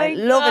 Oh my I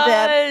love a god.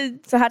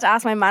 Deb. So I had to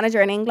ask my manager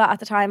in England at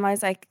the time. I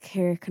was like,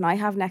 here, can I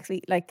have next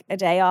week, like a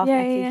day off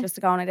next week just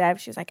to go on a Deb?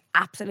 She was like,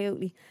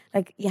 absolutely.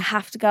 Like, you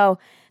have to go.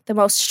 The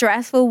most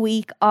stressful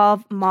week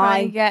of Try my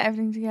and get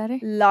everything together.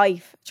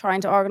 life trying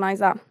to organise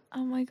that.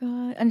 Oh my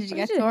god. And did you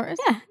get Did it. sorted?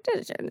 Yeah,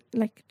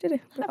 did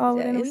it. All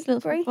within a Days, week.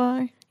 little Great.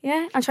 footballer.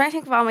 Yeah, I'm trying to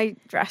think of all my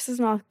dresses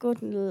and all. Good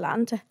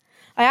Lanta.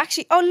 I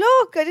actually, oh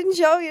look, I didn't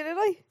show you, did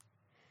I?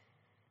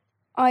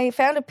 I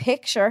found a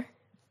picture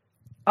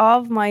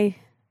of my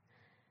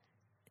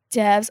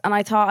Debs, and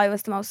I thought I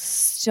was the most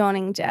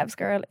stunning Debs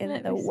girl in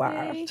Let the me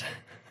world. see.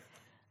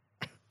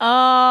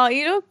 Oh,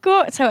 you look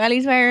good. So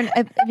Ellie's wearing,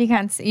 if you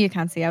can't see,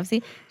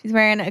 obviously. She's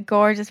wearing a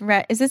gorgeous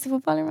red, is this a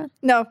footballer one?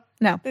 No,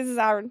 No. this is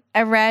Aaron.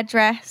 A red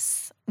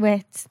dress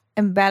with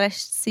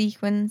embellished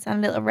sequins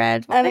and a little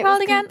red. What And are it they was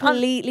called again?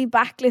 completely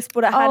backless,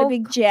 but it had a Oh,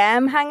 big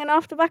gem hanging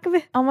off the back of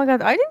it. Oh my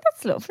god, I think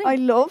that's lovely. I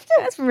loved it.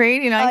 That's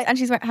really nice. I- And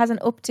has an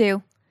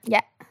updo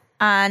Yeah,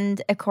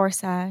 and a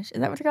corsage. Is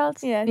that what they're called?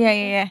 Yeah.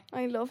 Yeah.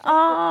 I loved it.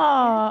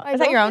 Oh, I is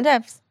that your own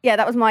loved Debs? Yeah,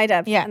 that was my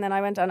Debs. Yeah. And then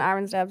I went on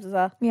Aaron's Debs as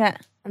well. Yeah.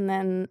 And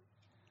then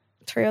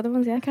 3 other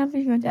ones, yeah. I can't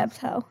believe you went Debs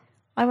hell.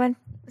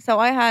 So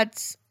I had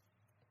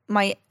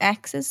my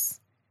exes,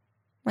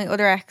 my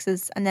other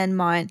exes, and then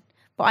mine.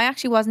 But I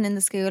actually wasn't in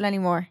the school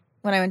anymore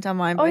when I went on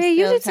mine. Oh but I yeah,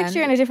 you still did 6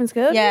 year in a different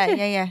school. Yeah, didn't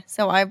you? yeah.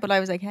 So I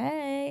was like,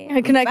 hey,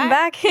 Can I come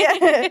back?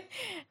 Yeah.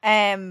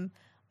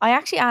 I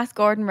actually asked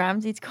Gordon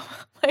Ramsay to come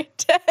on my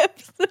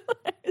Debs. I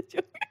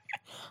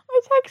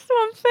texted him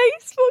on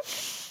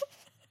Facebook.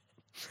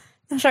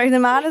 Sorry, the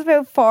man is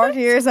about 40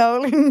 years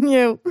older than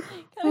you.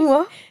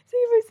 What? See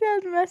if I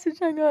send a message.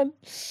 Hang on.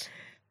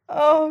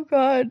 Oh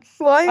God.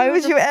 Why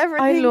would you ever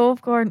I think?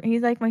 love Gordon.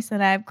 He's like my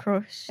celeb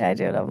crush. Yeah, I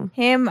do love him.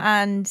 Him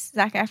and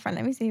Zac Efron.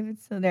 Let me see if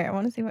it's still there. I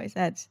want to see what I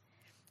said.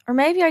 Or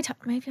maybe I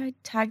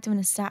tagged him in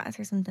a status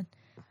or something.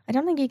 I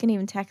don't think you can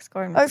even text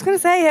Gordon. I was going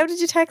to say, how did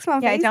you text him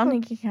on Yeah, Facebook? I don't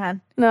think you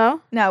can. No?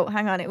 No,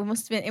 hang on. It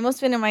must have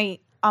been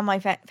on my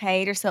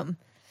page or something.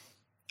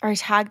 Or I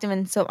tagged him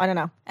in some. I don't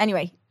know.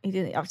 Anyway,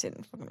 he obviously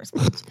didn't fucking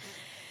respond.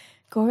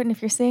 Gordon,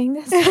 if you're seeing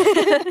this,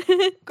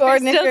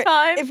 Gordon, there's still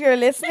time. if you're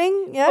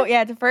listening, yeah. But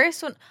yeah, the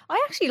first one,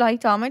 I actually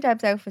liked all my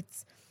Deb's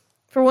outfits.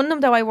 For one of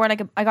them though, I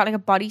got like a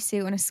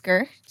bodysuit and a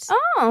skirt.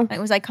 Oh. And it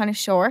was like kind of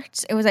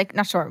short. It was like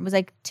not short. It was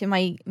like to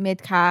my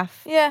mid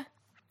calf. Yeah.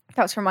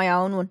 That was for my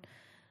own one.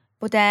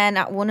 But then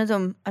at one of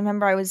them, I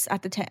remember I was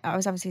at I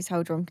was obviously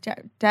so drunk.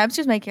 Deb's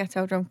just making it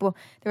so drunk. But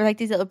there were like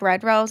these little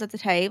bread rolls at the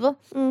table.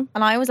 And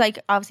I was like,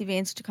 obviously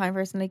being such a kind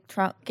person, like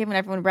giving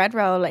everyone a bread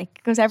roll, like,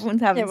 because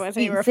everyone's having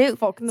eating soup.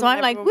 So I'm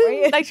like,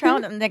 woo, like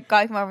throwing them. And the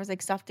guy came over and was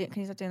like, stop doing it.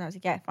 Can you stop doing that? I was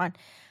like, yeah, fine.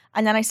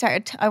 And then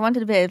I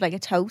wanted a bit of like a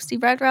toasty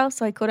bread roll.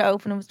 So I cut it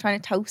open and was trying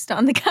to toast it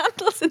on the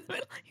candles in the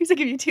middle. He was like,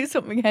 if you do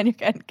something again, you're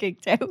getting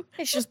kicked out.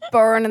 It's just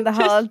burning the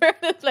whole Just burn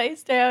the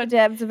place down.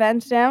 Deb's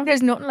event down.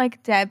 There's nothing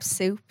like Deb's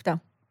soup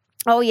though.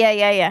 Oh,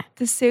 yeah.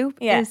 The soup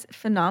is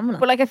phenomenal.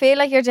 But like, I feel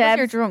like your Because Deb's...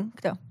 you're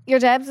drunk though. Your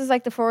Deb's is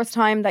like the first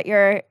time that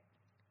you're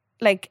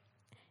like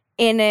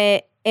in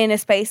a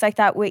space like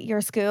that with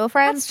your school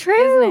friends. That's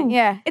true. Isn't it?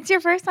 Yeah. It's your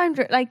first time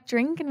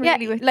drinking Yeah,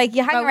 really with like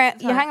you hang most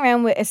of the time.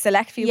 around with a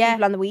select few Yeah.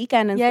 people on the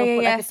weekend and Yeah, stuff. yeah,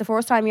 But yeah. like it's the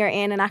first time you're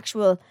in an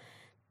actual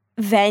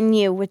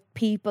venue with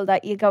people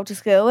that you go to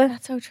school with.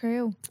 That's so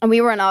true. And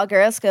we were an all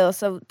girls school,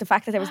 so the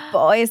fact that there was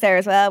boys there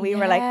as well, we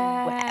were like,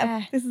 Yeah.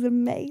 wow, this is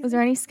amazing. Was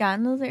there any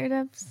scandals at your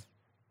Debs?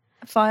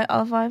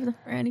 All five of them?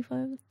 Or any five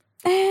of them?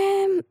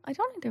 I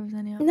don't think there was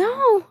any.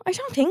 No, I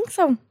don't think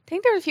so. I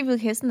think there was people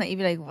kissing that you'd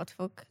be like, what the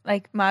fuck?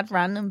 Like mad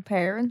random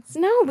parents.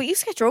 No, we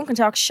used to get drunk and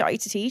talk shy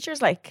to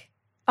teachers. Like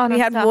Oh, we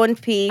had one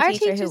PE Our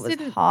teacher who teachers was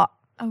didn't- hot.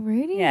 Oh,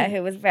 really? Yeah,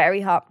 who was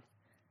very hot.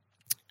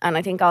 And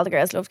I think all the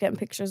girls loved getting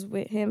pictures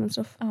with him and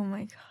stuff. Oh,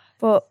 my God.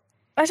 But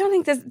I don't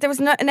think there was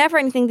never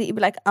anything that you'd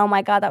be like, oh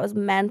my God, that was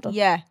mental.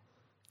 Yeah.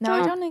 No, I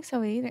No. don't think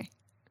so either.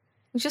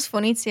 It was just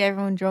funny to see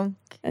everyone drunk.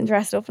 And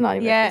dressed up and all. You'd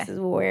be Yeah. like, this is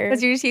weird.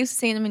 Because you're just used to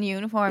seeing them in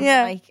uniform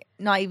Yeah. and like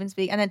not even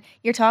speak. And then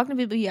you're talking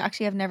to people you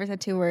actually have never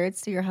said two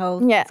words to your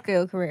whole Yeah.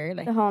 school career.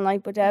 Like, The whole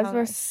night. But Debs whole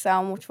were night.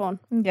 so much fun.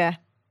 yeah.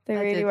 They I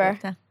really did were.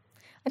 love that.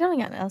 I don't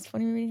think anything else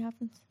funny really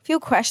happens. A few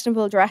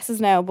questionable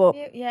dresses now, but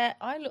Yeah,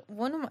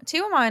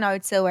 two of mine I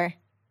would still wear.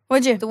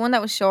 would you? The one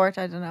that was short,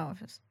 I don't know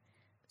if it's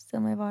still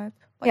my vibe.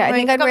 But Yeah, I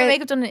think I'd got my wear-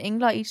 makeup done in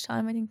England each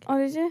time, I think. Oh,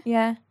 did you?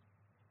 Yeah.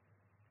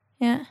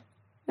 Yeah.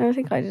 No, I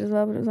think I did as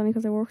well, but it was only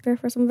because I worked there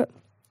for some of it.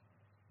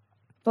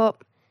 But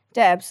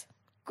Debs,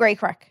 great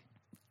crack.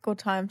 Good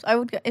times. I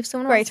would go if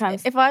someone Great asked,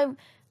 times.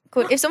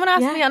 if someone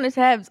asked Yeah. me on the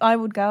Debs, I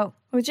would go.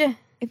 Would you?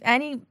 If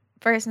any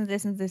person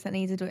listens to this that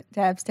needs a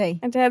Debs day.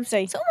 And Debs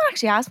Day. Someone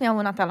actually asked me on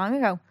one not that long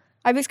ago.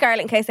 I'd be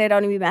Scarlett in case they'd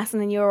only be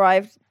messing and you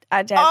arrived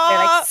at Debs. They're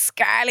like,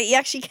 Scarlett, you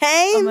actually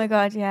Oh came. my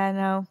God, yeah,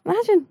 no.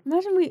 Imagine.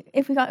 Imagine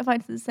if we got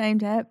invited to the same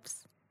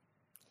Debs.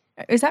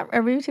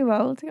 Are we too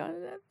old to go to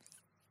Debs?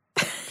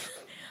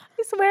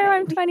 I swear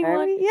I'm 21.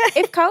 Are we?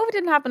 Yeah. If COVID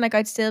didn't happen, like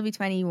I'd still be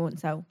 21.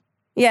 So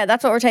Yeah,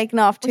 that's what we're taking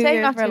off. we're 2 taking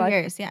years off for 2 life.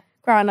 years. Yeah,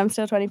 Grand, I'm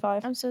still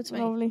 25. I'm still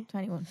 20, Lovely.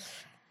 21.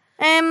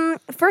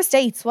 First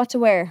dates, what to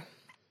wear?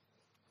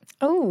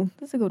 Oh,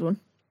 that's a good one.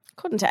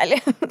 Couldn't tell you.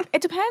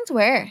 It depends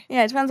where.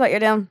 Yeah, it depends what you're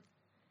doing.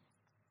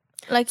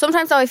 Like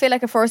Sometimes though I feel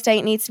like a first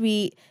date needs to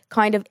be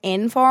kind of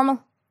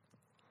informal.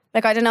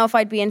 Like I don't know if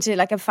I'd be into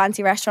like a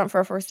fancy restaurant for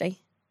a first date.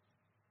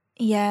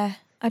 yeah,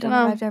 I don't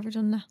No. know if I've ever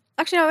done that.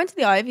 Actually, no, I went to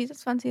the Ivy.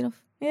 That's fancy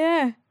enough.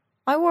 Yeah.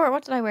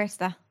 What did I wear to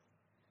that?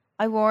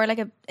 I wore like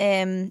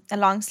a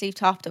long sleeve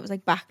top that was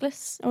like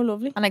backless Oh,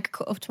 lovely. and like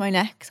cut up to my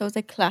neck, so it was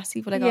like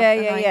classy, but I got Yeah,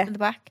 a yeah, knife yeah. in the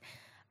back.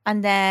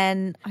 And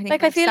then I think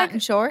Like, I feel satin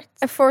like- shorts.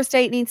 A first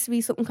date needs to be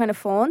something kind of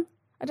fun.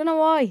 I don't know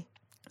why.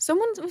 I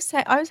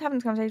was having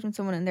this conversation with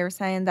someone and they were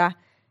saying that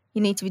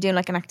you need to be doing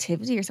like an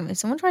activity or something. If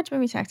someone tried to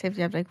bring me to an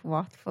activity, I'd be like,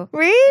 what the fuck?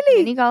 Really?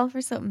 Mini golf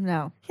or something?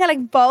 No. Yeah,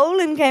 like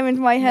bowling came into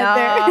my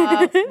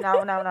head there.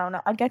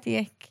 No. I'd get the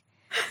ick.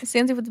 As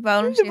soon as I put the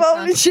bowling The shoes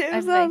bowling on, shoes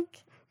I'd be on.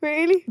 like,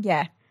 Really?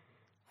 yeah.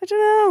 I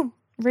don't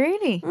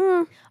Really?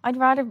 know. I'd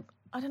rather,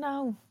 I don't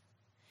know.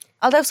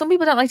 Although some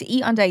people don't like to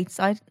eat on dates,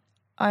 I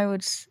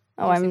would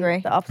Oh, I'm disagree.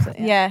 the opposite.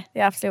 Yeah. Yeah. The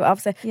absolute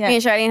opposite. Yeah. Me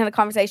and Charlene had a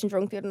conversation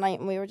drunk the other night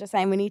and we were just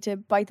saying we need to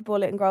bite the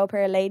bullet and grow a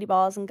pair of lady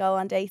balls and go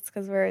on dates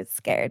because we're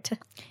scared to.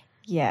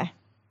 Yeah.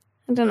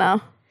 I don't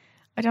know.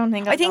 I don't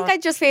think I think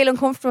I'd just feel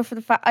uncomfortable for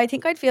the fact. I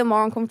think I'd feel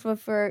more uncomfortable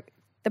for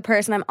the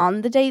person I'm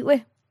on the date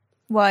with.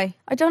 Why?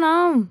 I don't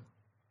know.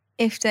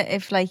 If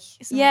like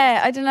someone-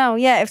 Yeah, I don't know.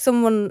 Yeah, if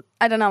someone,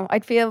 I don't know.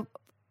 I'd feel,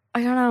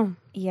 I don't know.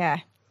 Yeah,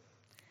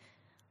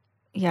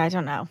 I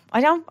don't know.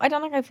 I don't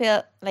think I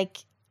feel like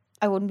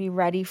I wouldn't be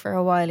ready for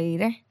a while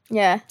either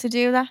Yeah, to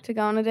do that. to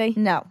go on a date.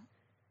 No,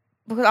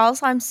 because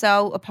also I'm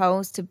so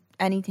opposed to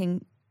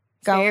anything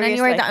going serious,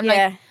 anywhere. That I'm like,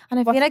 and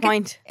I What's feel the like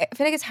point? I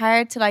feel like it's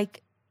hard to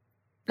like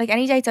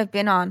any dates I've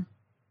been on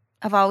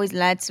have always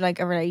led to like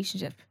a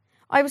relationship.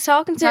 I was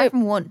talking Apart to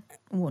from one.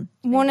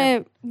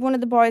 one of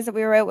the boys that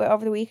we were out with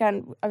over the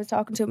weekend. I was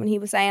talking to him and he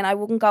was saying I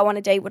wouldn't go on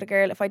a date with a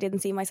girl if I didn't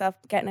see myself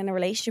getting in a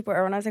relationship with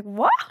her. And I was like,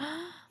 what?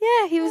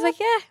 Yeah, he was like,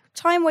 yeah,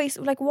 time waste.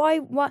 Like, why?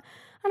 What?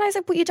 And I was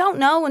like, but you don't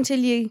know until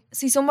you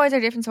See, some boys are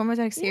different. Some boys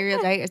are like serial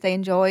daters. They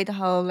enjoy the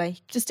whole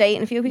like just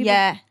dating a few people.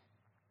 yeah.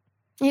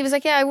 He was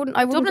like, yeah, I wouldn't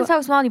Dublin's go.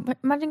 so small.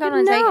 Imagine going on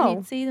a date No. and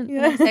you'd see them.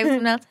 Yeah. Yeah. Stay with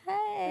someone else.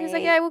 Hey. He was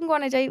like, yeah, I wouldn't go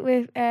on a date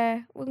with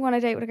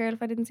a girl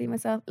if I didn't see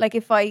myself. Like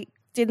if I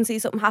didn't see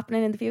something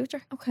happening in the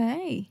future.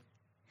 Okay.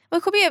 Well,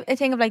 it could be a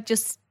thing of like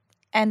just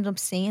end up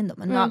seeing them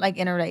and not like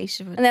in a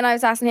relationship. And then I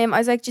was asking him, I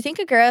was like, do you think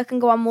a girl can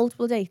go on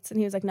multiple dates? And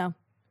he was like, no.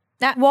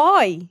 That-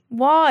 Why?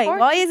 Why? Or-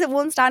 Why is it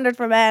one standard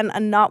for men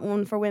and not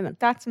one for women?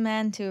 That's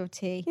men to a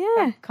T. Yeah.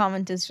 That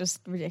comment is just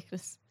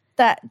ridiculous.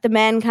 That the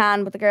men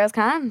can, but the girls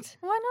can't.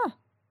 Why not?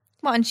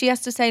 What? And she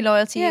has to say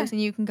loyal to Yeah. you,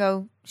 and you can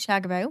go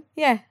shag about.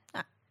 Yeah.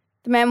 Ah.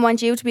 The men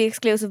want you to be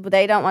exclusive, but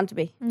they don't want to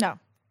be. No,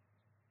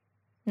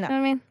 You know what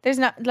I mean? there's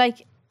not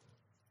like.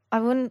 I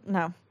wouldn't.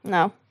 No.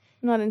 No.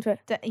 Not into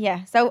it.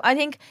 Yeah. So I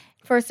think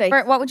First date.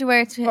 what would you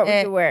wear to What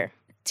would you wear?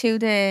 to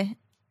the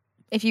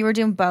if you were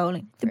doing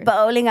bowling? The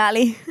bowling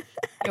alley.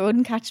 You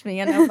wouldn't catch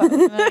me. I know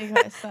bowling.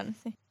 It's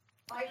fancy.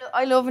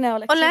 I love now.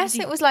 Like Unless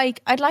it was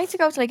like I'd like to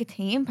go to like a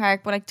theme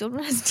park, but like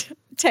Dublin has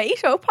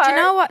Tato Park. Do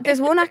you know what? There's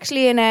one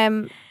actually in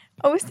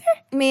Oh, is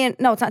there?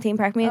 no, it's not theme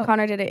park. Me and Oh.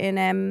 Connor did it in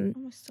Oh,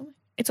 my stomach.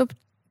 it's up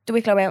the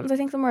Wicklow Mountains, I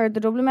think, somewhere, the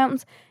Dublin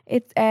Mountains.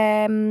 It's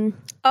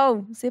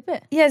Oh, zip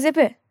it. yeah, zip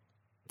it.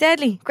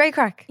 Deadly. Great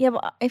crack. Yeah,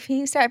 but if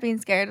he started being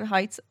scared of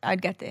heights,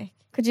 I'd get the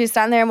Could you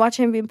stand there and watch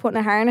him being put in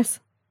a harness?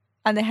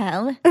 and the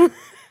helmet.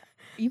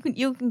 You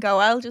can go.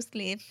 I'll just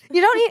leave.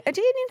 You don't need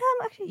do you need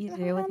helmet actually? You have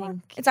do, a I helmet?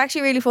 think. It's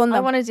actually really fun though. I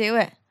want to do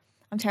it.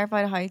 I'm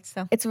terrified of heights,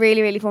 though. It's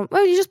really, really fun.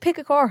 Well, you just pick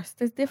a course.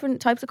 There's different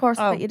types of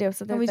courses Oh. that you do.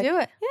 So Can we there's, do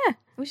it? Yeah.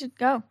 We should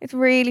go. It's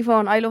really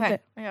fun. I loved Okay.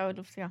 it. Yeah, I would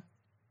love to go.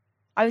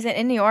 I was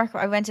in New York.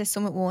 I went to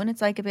Summit One.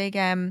 It's like a big.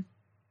 I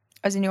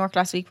was in New York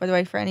last week, by the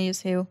way, for any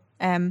of you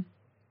who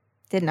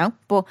didn't know.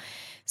 But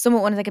Summit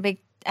One is like a big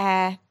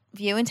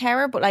viewing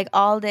tower, but like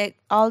all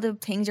the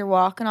things you're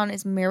walking on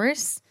is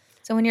mirrors.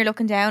 So when you're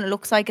looking down, it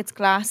looks like it's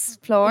glass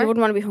floor. You wouldn't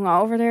want to be hung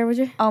over there, would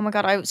you? Oh my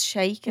god, I was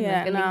shaking.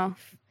 Yeah, like a no.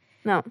 leaf.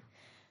 No.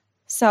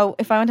 So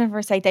if I went on a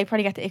first date, they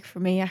probably get the ick for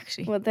me,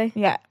 actually. Would they?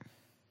 Yeah.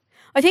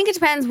 I think it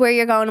depends where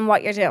you're going and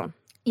what you're doing.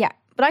 Yeah.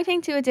 But I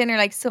think to a dinner,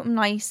 like something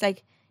nice,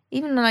 like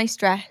even a nice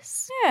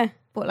dress. Yeah.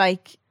 But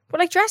like, But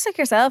like dress like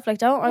yourself.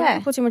 Like I Yeah.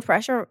 wouldn't put too much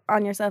pressure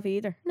on yourself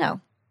either.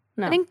 no.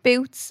 No. I think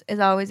boots is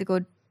always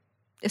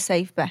a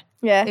safe bet.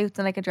 Yeah. Boots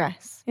and like a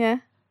dress. Yeah.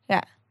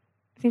 Yeah.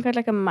 I think I'd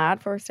like a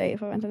mad first date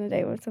if I went on a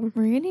date with someone.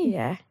 Really?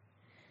 Yeah.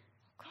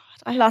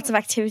 I Lots of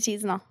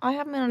activities and all. I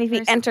haven't been on a Need to be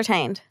first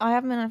entertained. I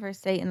haven't been on a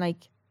first date in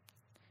like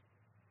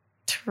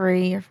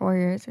 3 or 4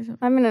 years or something.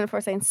 I've been on a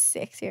first date in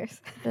 6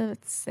 years. A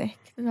bit sick.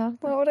 as well.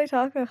 What would I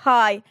talk about?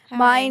 Hi.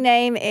 My Hi.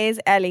 name is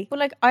Ellie. But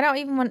like, I don't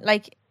even want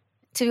like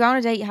to go on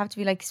a date. You have to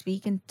be like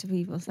speaking to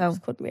people. So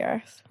Just couldn't be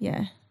arsed.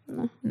 yeah,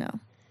 No. no.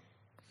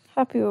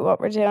 Happy with what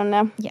we're doing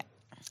now. Yeah.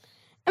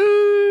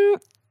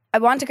 I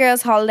want a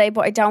girls' holiday,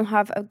 but I don't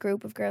have a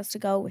group of girls to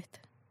go with.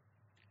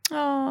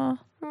 Oh,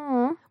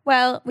 Aww.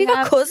 well, We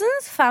got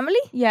cousins, family,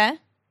 yeah.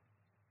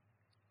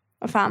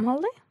 a fam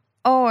holiday.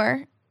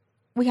 Or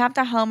we have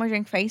that Home or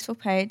Drink Facebook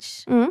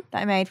page Mm.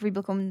 that I made for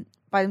people come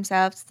by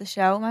themselves to the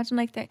show. Imagine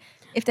like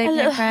if they A bring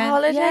little friends.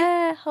 holiday?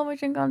 Yeah, Home or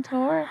Drink on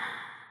tour.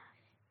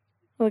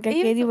 We'll get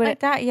Even giddy something with like it.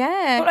 that,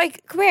 yeah. But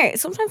like, come here.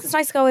 Sometimes it's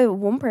nice to go away with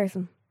one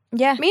person.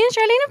 yeah. Me and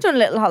Charlene have done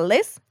little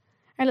holidays.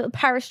 Our little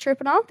Paris trip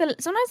and all.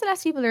 Sometimes the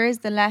less people there is,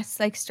 the less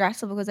like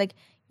stressful because like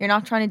you're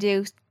not trying to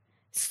do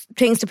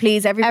Things to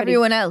please everybody.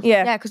 everyone else.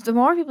 Yeah. Yeah, because the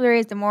more people there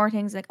is, the more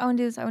things like, I want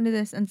to do this, I want to do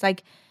this. And it's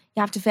like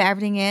you have to fit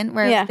everything in,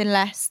 where Yeah. the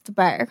less, the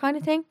better kind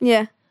of thing.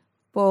 Yeah.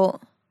 But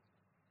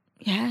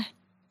yeah.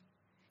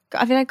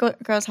 I feel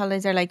like girls'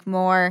 holidays are like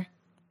more,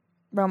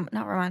 not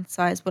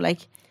romanticized, but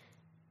like,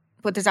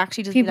 but there's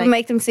actually just People like,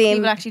 make them seem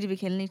people actually to be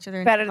killing each other.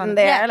 and better stuff than on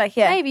they it. are. Like,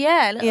 yeah. Maybe,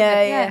 yeah. A little Yeah,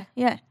 bit, yeah.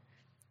 yeah.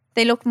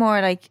 They look more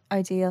like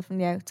ideal from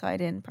the outside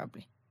in,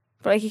 probably.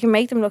 But like, you can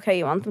make them look how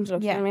you want them to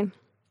look. Yeah. You know what I mean?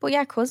 But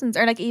yeah, cousins,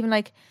 or like even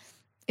like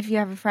if you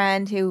have a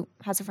friend who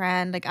has a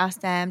friend, like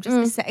ask them,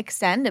 just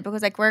extend it,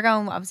 because like we're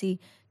going with, obviously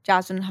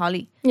Jasmine and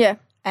Holly, Yeah.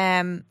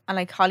 and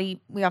like Holly,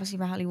 we obviously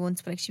met Holly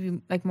once, but like she'd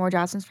be like more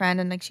Jasmine's friend,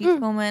 and like she's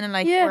coming, and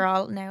like Yeah. we're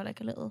all now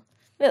like a little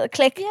Little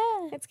click.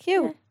 yeah. It's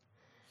cute.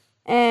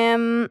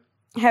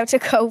 How to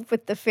cope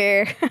with the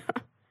fear.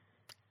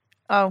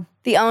 Oh,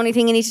 The only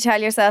thing you need to tell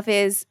yourself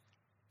is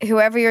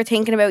whoever you're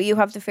thinking about you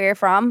have the fear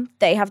from,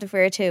 they have the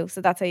fear too.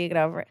 So that's how you get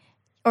over it.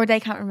 or they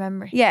can't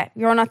remember. Yeah,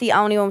 you're not the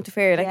only one with the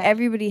fear. Like Yeah.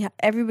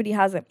 everybody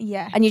has it.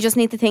 Yeah, And you just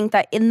need to think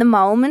that in the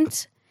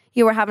moment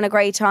you were having a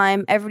great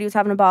time, everybody was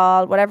having a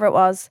ball, whatever it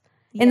was.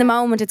 In the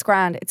moment it's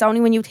grand. It's only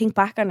when you think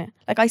back on it.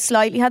 Like I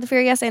slightly had the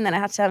fear yesterday and then I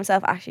had to tell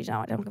myself, actually, no,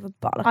 I don't give a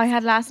bollock. I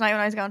had last night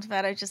when I was going to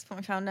bed. I just put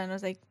my phone down. I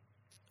was like,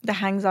 The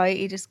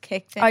anxiety just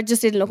kicked in. I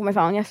just didn't look at my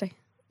phone yesterday.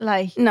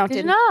 Like, No, did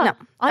you didn't. not?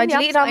 No. I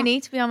deleted all I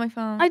need to be on my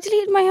phone. I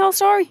deleted my whole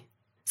story.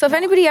 So if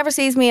anybody ever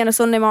sees me on a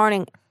Sunday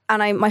morning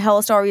and my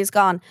whole story is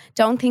gone,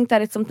 don't think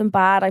that it's something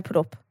bad I put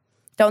up.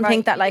 Don't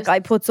think that like I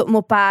put something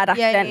up bad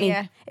accidentally.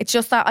 yeah. It's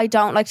just that I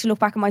don't like to look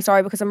back at my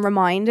story because I'm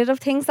reminded of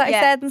things that I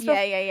said and stuff.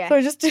 Yeah. So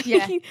I just delete,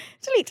 Yeah.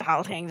 delete the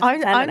whole thing. I'm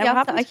the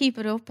opposite. I keep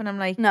it up and I'm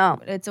like, No.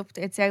 it's up.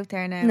 It's out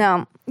there now.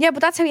 No. Yeah,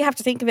 but that's how you have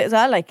to think of it as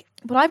well. Like,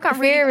 But I've gotten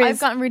fear really, is I've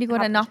gotten really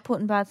good at not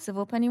putting bad stuff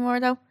up anymore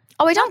though.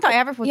 oh, I Not don't that I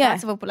ever put yeah. bad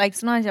stuff up, but like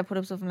sometimes I put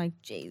up stuff and like,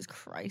 Jesus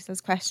Christ,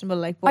 that's questionable.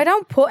 Like, but I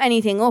don't put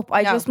anything up.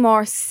 I No. just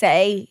more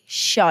say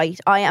shite.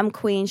 I am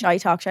queen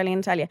shite talk, Charlene,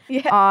 I tell you.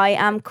 Yeah. I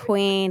am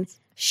queen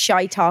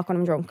shite talk when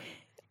I'm drunk.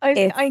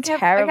 It's I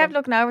kept terrible.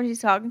 looking over and she's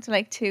talking to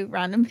like two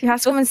random people. You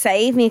have to come and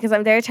save me because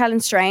I'm there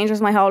telling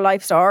strangers my whole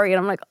life story and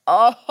I'm like,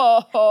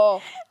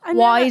 oh, And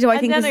why then do I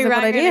think this is a good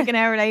rang her idea? like an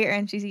hour later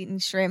and she's eating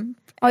shrimp.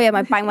 Oh yeah,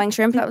 my bang bang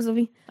shrimp, that was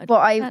lovely.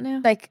 But that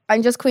now.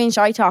 I'm just queen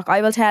shy talk.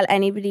 I will tell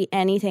anybody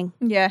anything.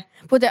 Yeah.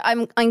 But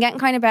I'm getting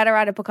kind of better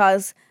at it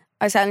because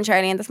I was telling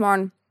Charlene this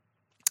morning,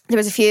 there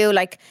was a few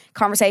like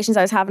conversations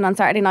I was having on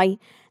Saturday night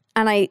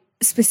and I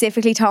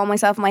specifically told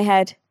myself in my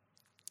head,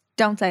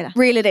 Don't say that.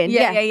 reel it in.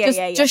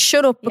 Yeah. Just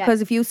shut up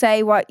because if you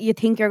say what you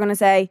think you're going to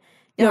say,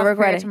 you'll have to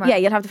regret fear it. tomorrow. Yeah,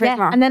 you'll have to fear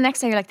tomorrow. And then next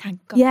day you're like,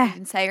 thank God Yeah. I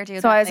didn't say or do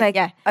that. So I was like,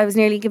 yeah. I was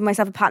nearly giving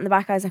myself a pat in the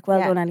back. I was like, well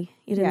Yeah. done, Ellie.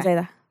 You didn't Yeah. say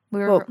that.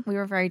 We Well-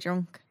 were very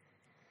drunk.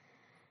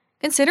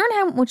 Considering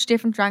how much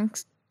different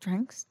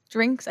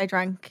drinks I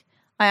drank,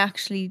 I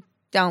actually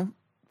don't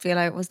feel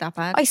like it was that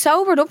bad. I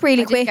sobered up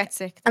really I quick. did get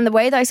sick. And the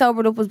way that I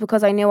sobered up was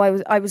because I knew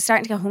I was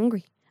starting to get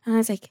hungry. And I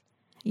was like,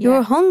 Yeah.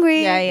 you're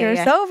hungry, Yeah, yeah, you're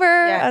yeah. sober.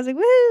 Yeah. I was like,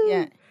 woo.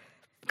 Yeah.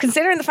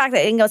 Considering the fact that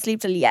I didn't go to sleep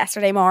till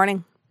yesterday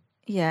morning,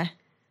 Yeah.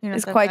 You're not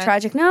it's that quite bad.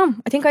 tragic. No,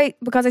 I think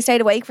because I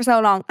stayed awake for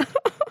so long,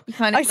 You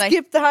kind I of like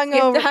skipped the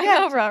hangover. the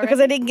hangover already. because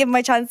I didn't give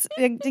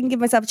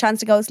myself a chance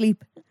to go to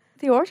sleep.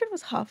 the orchard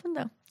was hopping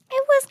though.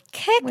 It was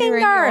kicking, We were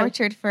in the girl.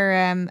 orchard for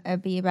a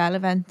Be Bell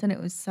event and it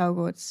was so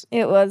good.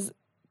 It was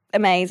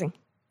amazing.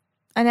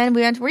 And then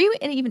we went. Were you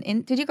even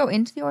in? Did you go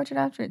into the orchard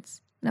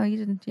afterwards? No, you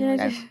didn't. You Yeah, I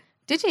were out. did.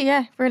 Did you?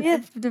 Yeah. For Yeah.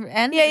 the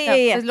end. Yeah, of it, yeah, though.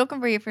 yeah. I was looking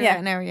for you for Yeah.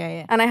 an hour.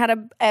 Yeah. And I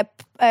had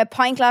a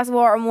pint glass of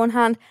water in one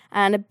hand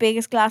and the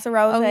biggest glass of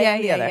rosé Oh yeah,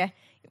 in the yeah, other. yeah.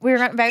 We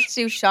were about to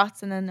do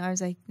shots, and then I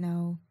was like,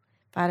 no,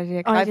 bad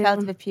idea. 'Cause I I felt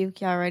a didn't. bit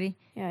pukey already.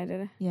 Yeah, I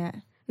did it. Yeah.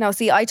 No,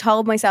 see, I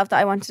told myself that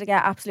I wanted to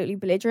get absolutely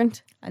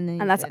belligerent. And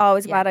then And that's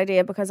always a bad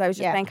idea because I was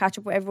just Yeah. playing catch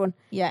up with everyone.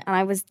 Yeah. And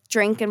I was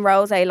drinking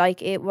rosé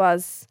like it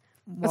was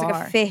like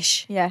War. a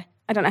fish. Yeah.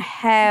 I don't know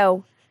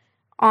how.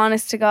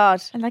 Honest to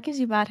God. And that gives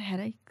you bad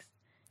headaches.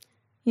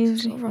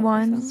 Usually So wrong,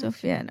 wine and so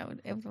stuff. Yeah, no,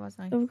 it was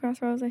nice. Double cross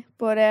rosé.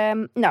 But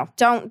no,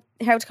 don't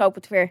how to cope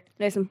with fear.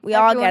 Listen, we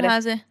all Everyone get it.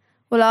 has it.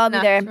 We'll all be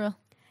there. Natural.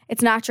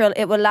 It's natural.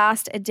 It will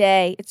last a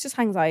day. It's just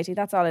anxiety.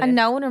 That's all it is. And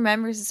no one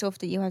remembers the stuff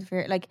that you had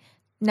fear. Like,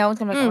 no one's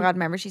gonna be like, Mm. oh God,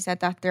 remember she said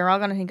that. They're all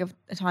gonna think of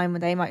a time when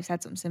they might have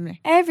said something similar,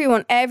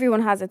 Everyone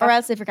has it. or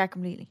else they forget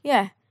completely.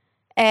 Yeah.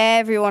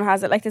 Everyone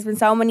has it. Like there's been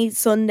so many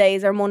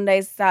Sundays or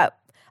Mondays that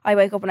I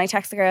wake up and I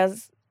text the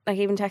girls, like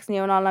even texting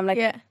you and all, and I'm like,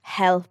 Yeah.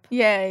 help.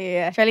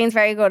 Yeah. Charlene's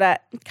very good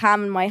at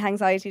calming my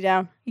anxiety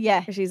down.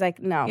 Yeah. She's like,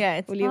 no. Yeah,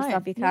 it's Will you fine.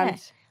 stop? You Yeah.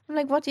 can't. I'm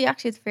like, what do you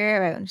actually have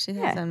fear about? And she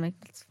says, Yeah. I'm like,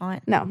 it's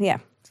fine. No, yeah.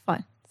 It's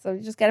fine. So you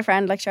just get a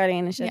friend like Charlene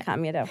and she'll Yeah.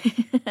 calm you down.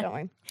 Don't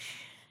worry.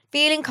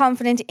 Feeling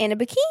confident in a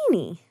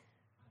bikini.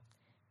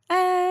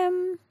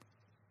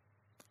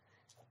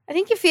 I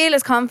think you feel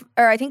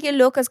I think you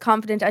look as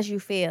confident as you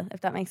feel,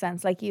 if that makes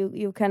sense. Like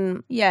you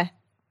can, Yeah.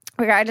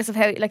 regardless of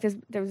how, like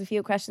there was a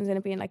few questions in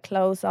it being like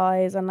clothes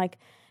size and like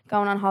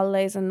going on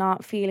holidays and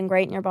not feeling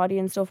great in your body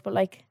and stuff. But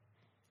like,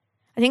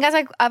 I think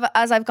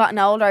as I've gotten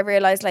older, I've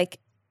realized like,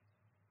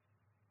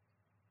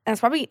 and it's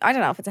probably, I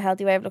don't know if it's a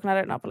healthy way of looking at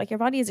it or not, but like your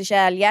body is a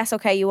shell. Yes,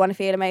 okay, you want to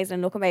feel amazing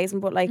and look amazing,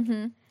 but like,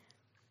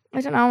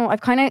 I don't know,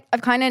 I've kind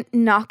of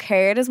not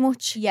cared as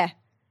much. Yeah.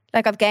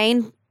 Like I've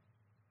gained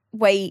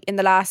weight in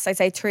the last, I'd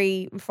say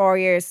 3-4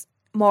 years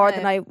more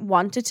than I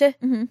wanted to.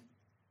 Mhm.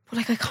 But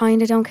like I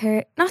kind of don't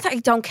care. Not that I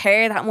don't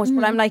care that much,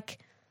 but I'm like,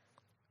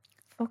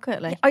 Fuck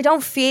it, like. I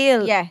don't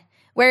feel. Yeah.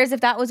 Whereas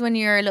if that was when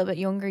you were a little bit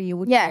younger, you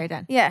would Yeah, care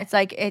then. yeah. It's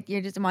like you're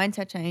just, the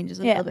mindset changes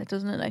a Yeah. little bit,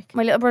 doesn't it? Like.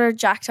 My little brother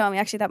Jack told me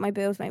actually that my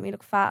boobs made me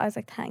look fat. I was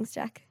like, thanks,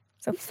 Jack.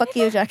 So fuck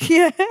you, Jack.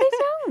 Yeah.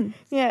 don't.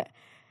 Yeah.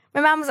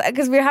 My mum was,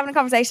 because we were having a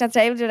conversation at the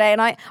table today,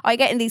 and I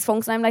get in these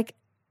funks, and I'm like,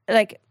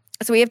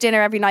 so we have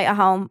dinner every night at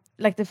home.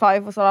 Like the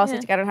 5 of us will all sit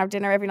together and have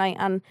dinner every night.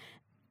 And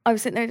I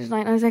was sitting there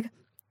tonight, and I was like,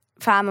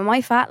 fam, am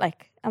I fat?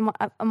 Like, am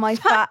I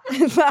fat?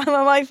 Fam,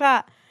 am I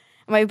fat?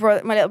 And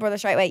my little brother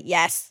straight away,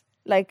 yes.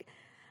 Like,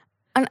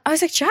 and I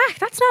was like, Jack,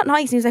 that's not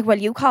nice. And he was like, well,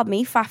 you called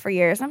me fat for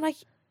years. And I'm like,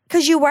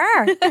 because you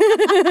were.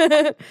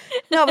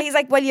 No, but he's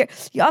like, well, you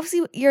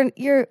obviously,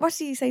 you're, what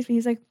did he say to me?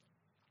 He's like,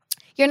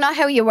 you're not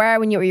how you were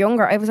when you were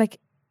younger. I was like,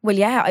 well,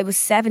 yeah, I was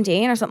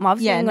 17 or something.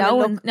 Obviously, Yeah, no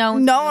one looked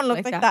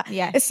like like that. that.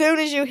 Yeah. As soon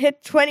as you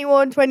hit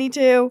 21,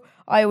 22,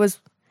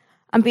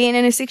 and being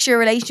in a 6-year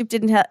relationship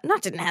didn't help.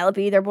 Not didn't help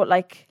either, but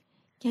like,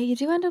 Yeah, you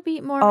do end up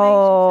eating more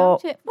Oh.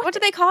 relationships, don't you? What do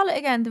they call it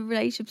again? The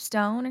relationship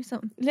stone or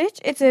something?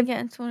 It's a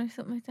Getting to one or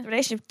something like that.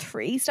 relationship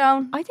 3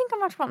 stone. I think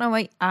I'm actually putting on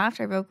weight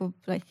after I broke up.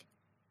 Like,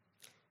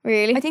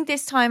 Really? I think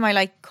this time I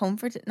like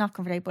not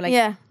comfort, but like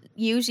yeah.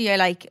 usually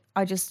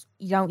I just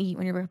you don't eat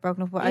when you're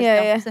broken up. But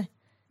Yeah, I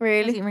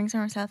Really? eat rings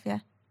on myself. Yeah,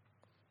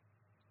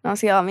 No,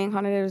 see, all me and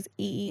Connor did was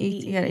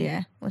eat.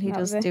 yeah. Well, he That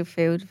does was it. do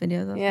food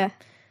videos. Yeah.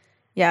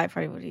 Yeah, I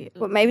probably would eat.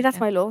 But maybe that's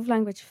my love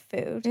language,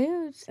 food.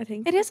 food. I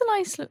think. It is a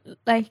nice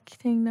like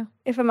thing though.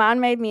 If a man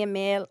made me a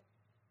meal,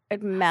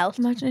 I'd melt.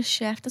 Imagine a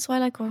chef. That's why I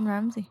like Gordon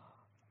Ramsay.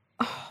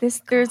 Oh, There's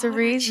a God,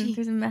 reason. actually.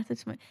 There's a method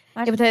to my.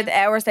 Yeah, but the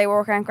hours they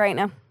work aren't great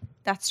now.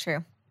 That's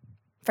true.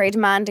 Very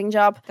demanding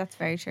job. That's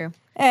very true.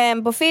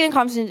 But feeling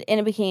confident in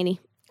a bikini.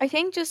 I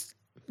think just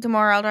the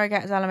more older I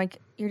get as well, I'm like,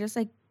 you're just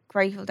like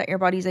grateful that your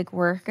body's like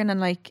working and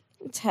like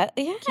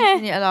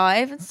keeping you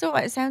alive and stuff.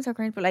 It sounds so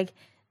crazy, but like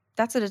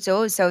that's what it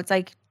does. So it's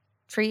like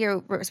treat your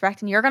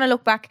respect, and you're gonna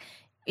look back.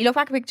 You look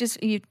back at pictures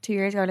you 2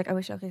 years ago, like I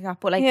wish I looked like that.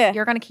 But like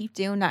you're gonna keep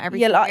doing that every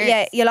 2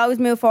 years. You'll always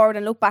move forward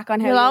and look back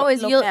on how you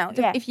look now.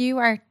 If you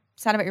are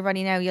sad about your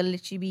body now, you'll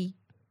literally be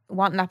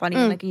wanting that body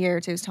in like a year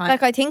or two's time.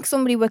 Like I think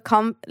somebody with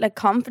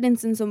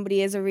confidence in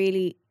somebody is a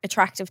really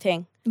attractive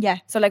thing. Yeah.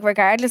 So like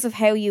regardless of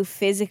how you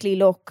physically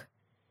look,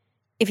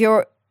 if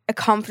you're a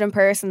confident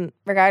person,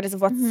 regardless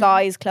of what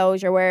size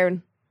clothes you're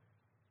wearing,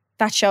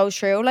 that shows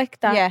through. Like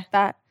that.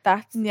 Yeah.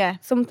 That's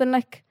something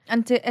like.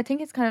 And I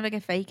think it's kind of like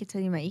a fake it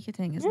till you make it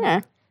thing, isn't Yeah.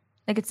 it?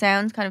 Like it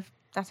sounds kind of.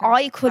 That's how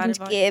I couldn't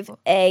give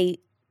a.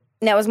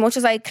 Now, as much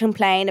as I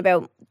complain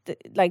about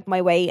like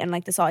my weight and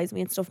like the size of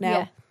me and stuff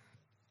now,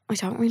 I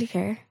don't really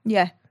care.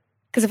 Yeah.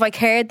 Because if I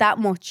cared that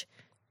much,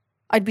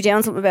 I'd be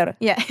doing something about it.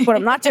 Yeah. But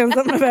I'm not doing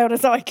something about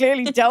it, so I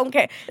clearly don't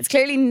care. It's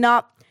clearly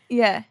not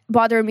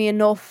bothering me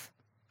enough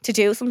to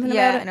do something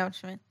about it. I know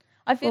what you mean.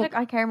 I feel like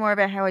I care more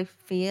about how I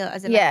feel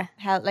as in Yeah. like,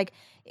 how, like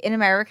in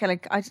America,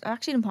 like I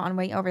actually didn't put on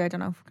weight over there, I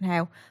don't know fucking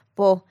how,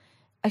 but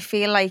I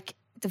feel like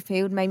the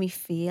food made me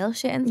feel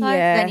shit inside.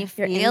 Yeah, Then you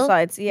your feel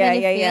insides. Yeah,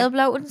 then you yeah, feel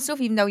bloated and stuff,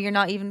 even though you're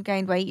not even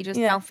gained weight, you just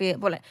don't feel.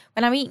 But like,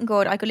 when I'm eating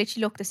good, I could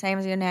literally look the same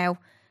as you now.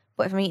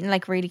 But if I'm eating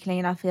like really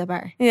clean, I'll feel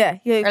better. Yeah,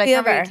 you Or like feel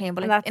not better. really clean,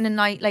 but like in a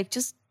night, like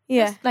just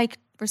like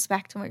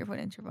respecting what you're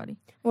putting into your body.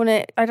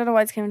 I don't know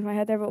why it's came into my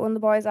head there, but one of the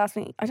boys asked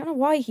me, I don't know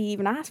why he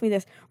even asked me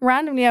this,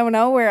 randomly out of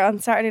nowhere on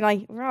Saturday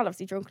night. We're all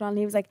obviously drunk and all, and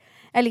he was like,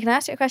 Ellie, can I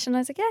ask you a question? And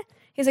I was like, yeah.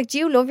 He was like, do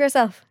you love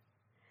yourself?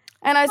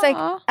 And I was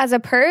like, as a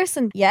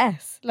person,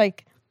 yes.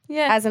 Like,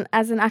 as an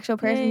actual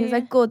person. He was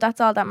like, good, that's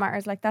all that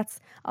matters. Like,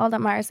 that's all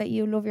that matters, that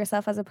you love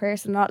yourself as a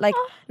person, not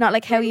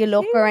like how you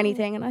look or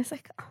anything. And I was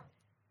like,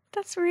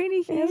 that's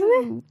really cute, isn't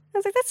it? I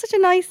was like, that's such a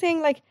nice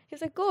thing. Like, he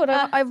was like, good.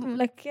 I'm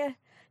like, yeah.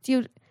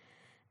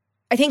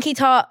 I think he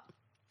thought,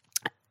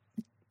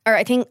 or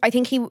I think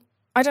he,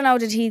 I don't know,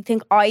 did he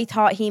think I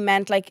thought he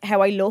meant like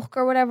how I look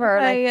or whatever?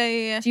 Or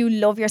like, do you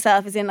love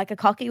yourself as in like a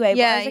cocky way?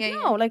 But I was like,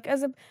 no, like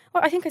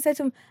I think I said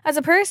to him, as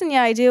a person,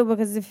 yeah, I do,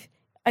 because if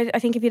I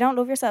think if you don't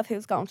love yourself,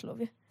 who's going to love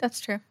you? That's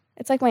true.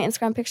 It's like my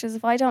Instagram pictures.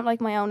 If I don't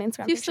like my own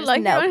Instagram Do you pictures, still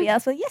like nobody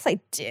else will. Yes, I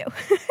do.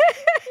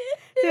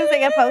 As soon as I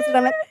get posted,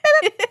 I'm like,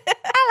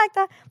 I like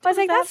that. But I was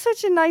like, that's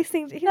such a nice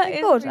thing. He's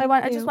like, good. Really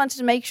I just wanted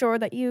to make sure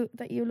that you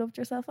loved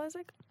yourself. I was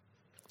like,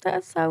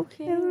 that's so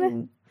cute. Isn't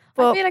it?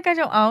 But I feel like I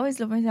don't always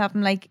love myself.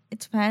 I'm like, it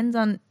depends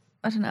on,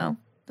 I don't know,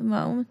 the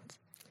moment.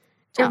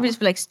 Do you ever just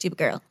be like, stupid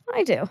girl?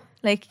 I do.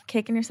 Like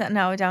kicking yourself?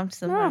 No, I don't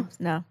sometimes.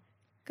 No.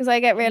 Because I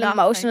get real Not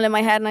emotional in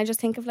my head, and I just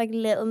think of like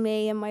little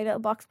me in my little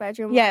box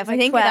bedroom. Yeah, if I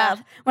think of 12.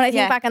 that. When I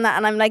think back on that,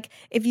 and I'm like,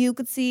 if you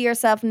could see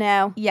yourself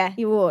now, Yeah.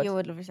 you would. You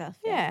would love yourself.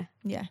 Yeah.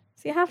 Yeah.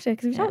 So you have to,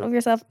 because if you don't love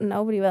yourself,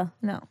 nobody will.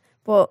 No.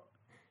 But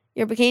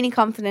your bikini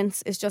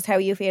confidence is just how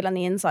you feel on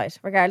the inside,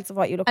 regardless of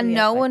what you look. And on the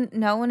outside.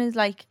 no one is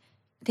like,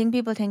 I think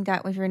people think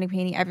that if you're in a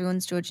bikini,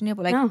 everyone's judging you,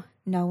 but like,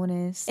 no one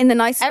is. In the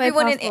nicest way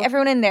possible.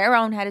 Everyone in their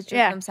own head is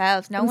judging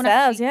themselves. No one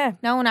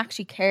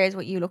actually cares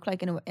what you look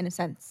like in a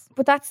sense.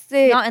 But that's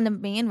not in the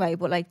mean way,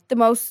 but like the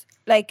most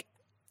like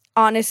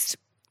honest.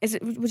 Is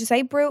it? Would you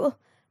say brutal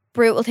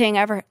thing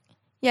ever?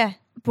 Yeah.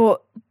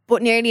 But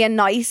nearly a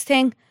nice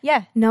thing.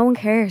 Yeah. No one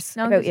cares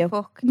about you.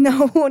 Fuck.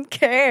 No one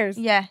cares.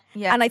 Yeah.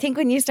 Yeah. And I think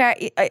when you start,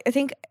 I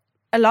think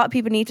a lot of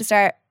people need to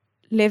start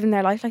living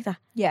their life like that.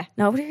 Yeah.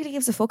 Nobody really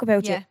gives a fuck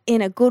about you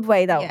in a good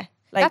way though. Yeah.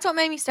 Like, that's what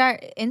made me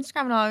start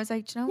Instagram, and I was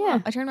like, do you know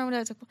what? I turned around and I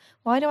was like,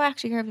 why do I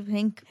actually care if people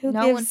think?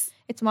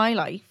 It's my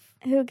life.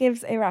 Who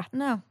gives a rat?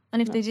 No.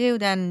 And if they do,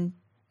 then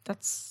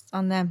that's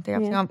on them. They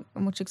obviously not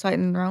much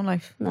exciting in their own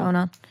life going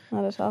on.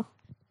 Not at all.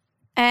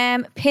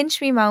 Pinch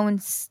me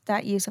moments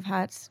that you have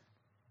had.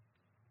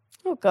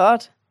 Oh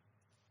God.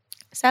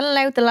 Selling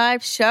out the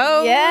live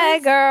show. Yeah,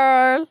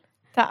 girl.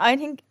 That I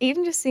think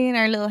even just seeing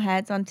our little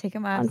heads on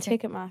Ticketmaster. On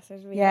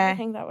Ticketmaster. We never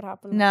think that would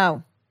happen.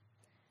 No.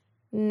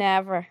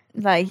 Never.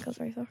 Like,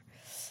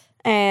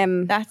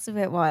 that's a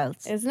bit wild.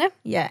 Isn't it?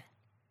 Yeah.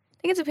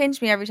 I think it's a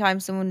pinch me every time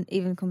someone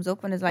even comes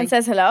up and is like, and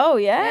says hello.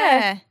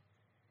 Yeah.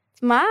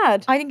 It's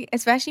mad. I think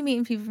especially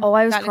meeting people from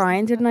I was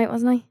crying tonight,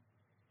 wasn't I?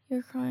 You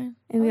were crying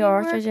in the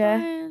orchard,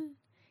 yeah.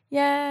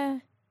 Yeah.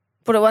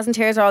 But it wasn't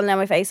tears rolling down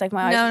my face, like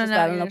my eyes were just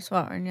welling you're up. just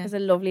watering, yeah. There's a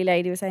lovely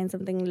lady was saying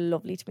something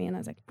lovely to me, and I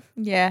was like,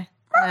 Yeah.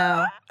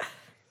 No.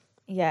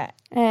 Yeah.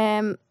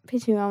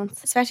 pinch me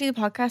moments. Especially the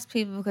podcast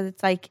people, because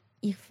it's like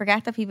you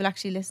forget that people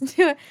actually listen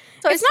to it.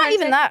 So It's not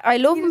even that. I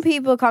love when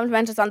people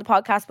compliment us on the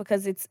podcast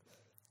because it's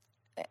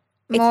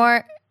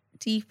more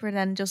deeper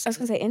than just. I was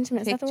gonna say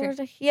intimate. Is that the Picture. word?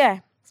 Like, yeah,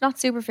 It's not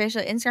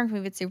superficial. Instagram can be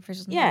a bit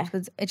superficial sometimes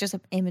because it's just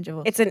an image of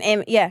us. it's an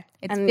yeah,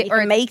 It's and fi- you or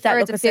can make that or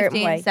look it's a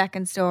certain way.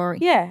 15-second story.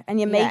 Yeah, and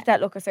you Yeah. make that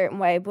look a certain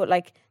way, but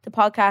like the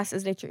podcast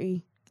is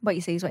literally What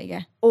you see is what you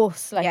get.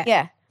 us. Like Yeah.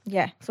 yeah.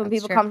 Yeah. So when that's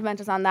people true.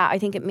 compliment us on that, I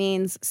think it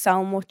means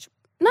so much.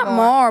 Not More.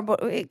 more,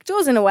 but it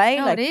does in a way.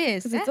 No, like, it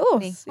is. 'cause it's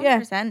definitely, us. Yeah.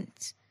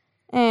 100%.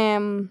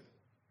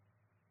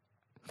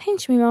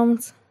 Pinch me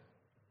moments.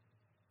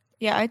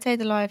 Yeah, I'd say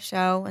the live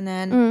show and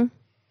then, Mm.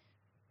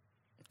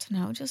 I don't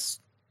know,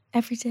 just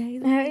every day.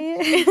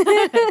 Yeah.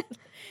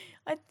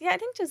 I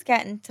think just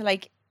getting to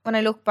like, when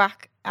I look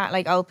back at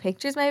like old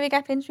pictures, maybe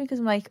get pinched me because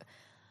I'm like,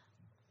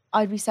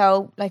 I'd be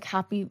so like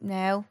happy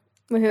now.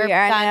 With who Or you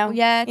are that- now.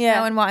 Yeah, Yeah.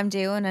 knowing what I'm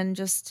doing and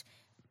just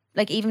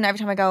like even every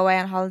time I go away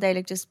on holiday,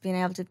 like just being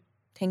able to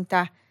think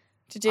that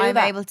To do I'm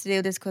that. able to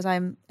do this because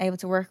I'm able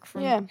to work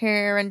from Yeah.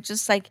 here and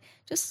just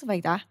stuff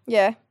like that.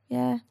 Yeah.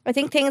 Yeah. I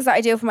think things that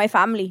I do for my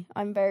family,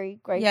 I'm very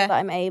grateful Yeah. that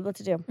I'm able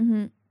to do.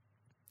 Mm-hmm.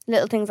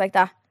 Little things like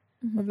that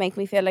Mhm. would make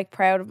me feel like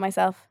proud of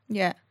myself.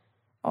 Yeah.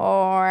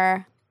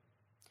 Or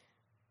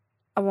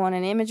I won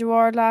an image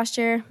award last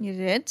year. You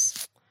did.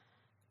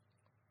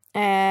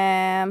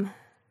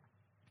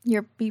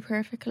 Your Be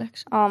Perfect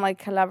collection. all my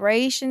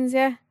collaborations,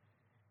 yeah.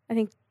 I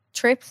think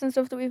trips and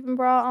stuff that we've been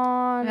brought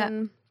on Yeah.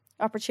 and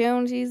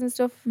opportunities and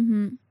stuff.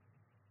 Mm-hmm.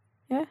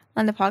 Yeah.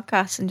 And the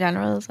podcast in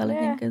general as well, I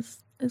Yeah. think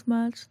is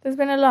mad. There's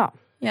been a lot.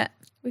 Yeah.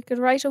 We could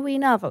write a wee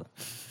novel.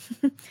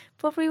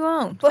 But we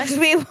won't. But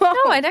we won't.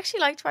 No, I'd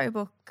actually like to write a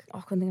book. Oh,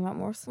 I couldn't think about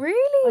more.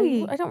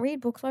 Really? I don't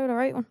read books. Why would I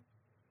write one?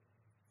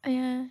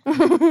 Yeah.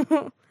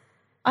 Did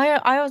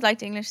I always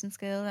liked English in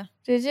school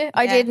though. you?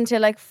 I Yeah. did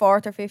until like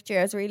 4th or 5th year.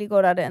 I was really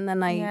good at it, and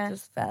then I Yeah.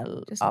 just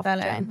fell Just off fell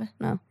the out train. of it.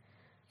 No.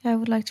 Yeah, I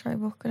would like to write a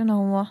book. I don't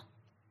know what.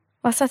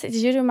 What's that? Did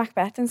you do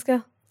Macbeth in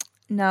school?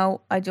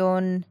 No, I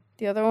done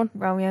The other one?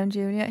 Romeo and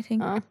Juliet, I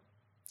think. Oh.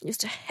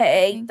 Used to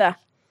hate that.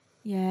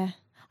 Yeah.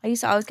 I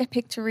used to always get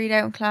picked to read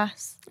out in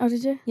class. Oh,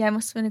 did you? Yeah, I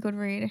must have been a good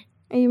reader.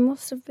 You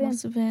must have been.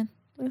 Must have been.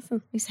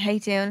 Listen. I used to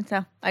hate doing it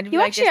though. I'd be You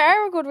like actually this.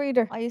 are a good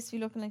reader. I used to be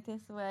looking like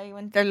this away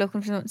when they're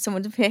looking for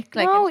someone to pick.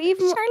 Like, No, it's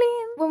even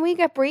Charlene. when we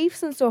get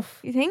briefs and stuff.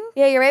 You think?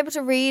 Yeah, you're able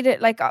to read it.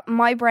 Like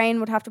my brain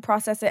would have to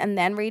process it and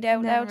then read it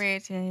out No, loud.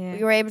 read, yeah.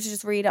 You're able to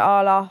just read it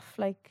all off.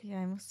 Like, Yeah,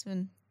 I must have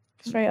been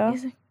straight off.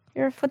 amazing.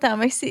 Put that on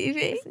my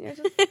CV. You're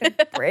just fucking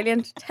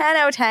brilliant. 10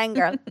 out of 10,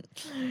 girl.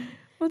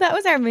 Well, that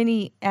was our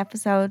mini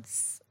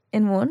episodes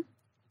in one.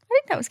 I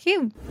think that was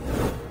cute.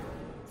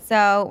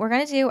 So we're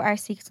going to do our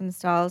Secrets from the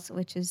Stalls,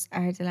 which is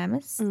our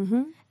dilemmas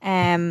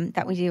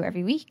that we do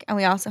every week. And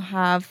we also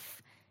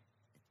have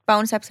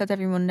bonus episodes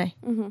every Monday.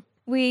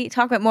 We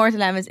talk about more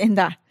dilemmas in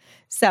that.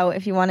 So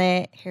if you want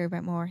to hear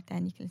about more,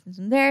 then you can listen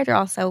to them there. They're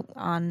also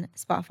on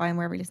Spotify and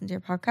wherever you listen to your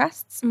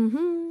podcasts.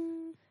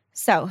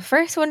 So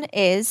first one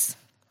is,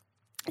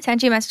 I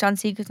sent you a message on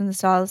Secrets from the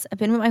Stalls. I've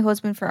been with my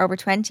husband for over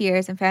 20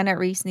 years and found out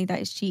recently that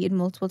he's cheated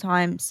multiple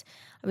times.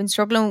 I've been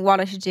struggling with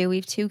what I should do. We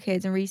have 2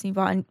 kids and recently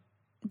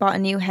bought a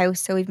new house,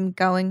 so we have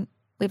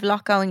a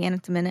lot going in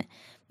at the minute.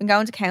 Been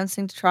going to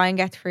counselling to try and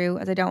get through,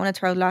 as I don't want to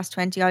throw the last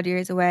 20 odd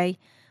years away,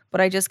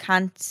 but I just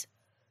can't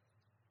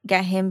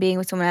get him being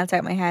with someone else out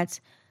of my head.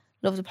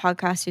 Love the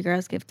podcast. You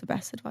girls give the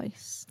best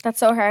advice. That's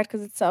so hard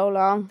because it's so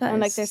long. That and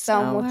like is there's so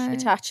so much hard.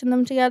 attaching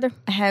them together.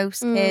 A house,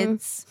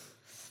 kids.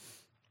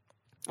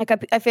 Like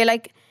I feel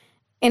like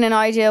in an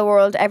ideal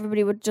world,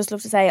 everybody would just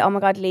love to say, oh my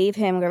God, leave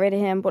him, get rid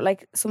of him. But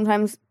like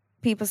sometimes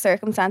people's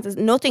circumstances,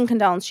 nothing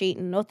condones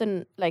cheating.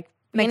 Nothing like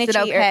being Makes a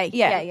it cheater, okay.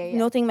 Yeah, Yeah.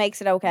 nothing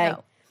makes it okay.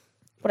 No.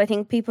 But I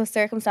think people's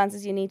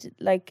circumstances, you need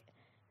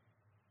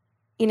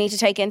to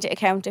take into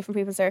account different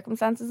people's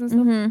circumstances and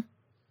stuff. Mm-hmm.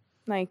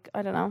 Like,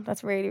 I don't know.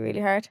 That's really,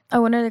 really hard. I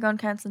wonder if they're going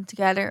counselling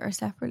together or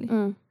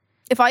separately.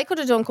 If I could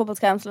have done couples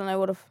counselling, I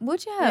would have.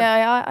 Would you have?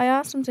 Yeah, I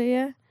asked him to,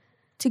 yeah.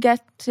 To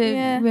get to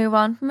Yeah. move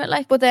on from it,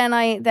 like. But then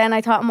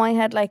I thought in my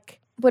head, like,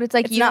 But it's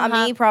like it's you not a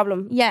have, me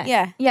problem. Yeah,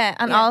 Yeah.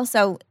 and Yeah.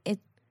 also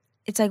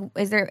it's like,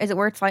 is it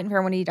worth fighting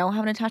for when you don't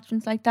have an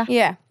attachment like that?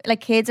 Yeah.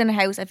 Like kids in a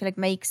house, I feel like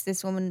makes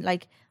this woman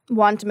like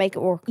Want to make it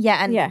work.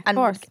 and Yeah, of and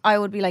course. I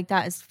would be like,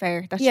 that is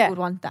fair. That Yeah. she would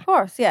want that. Of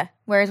course, yeah.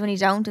 Whereas when you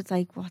don't, it's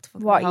like, what the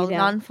fuck What are you you holding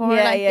doing? on for?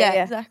 Yeah, Like,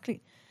 yeah.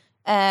 exactly.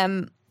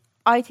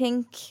 I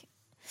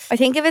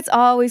think if it's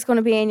always going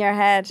to be in your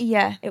head,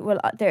 yeah, it will.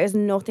 There is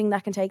nothing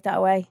that can take that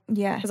away.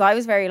 yeah. Because I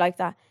was very like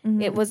that.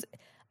 Mhm. It was.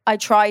 I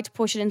tried to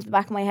push it into the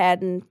back of my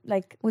head, and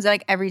like Was it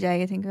like every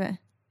day? I think of it,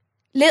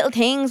 little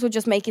things would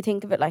just make you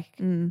think of it. Like,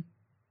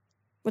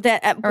 but then,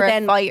 or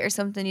a fight or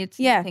something. You'd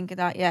Yeah. think of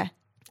that. Yeah,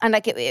 and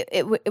like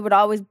it would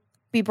always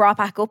be brought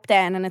back up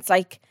then, and it's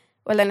like,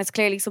 well, then it's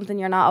clearly something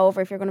you're not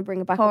over if you're going to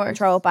bring it back up and Course.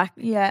 throw it back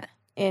yeah.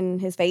 in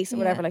his face or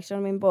whatever. Yeah. Like, do you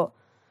know what I mean? But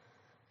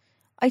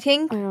I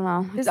think I don't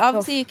know. there's It's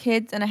obviously tough. a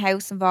kids and a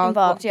house involved.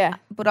 Involved, yeah.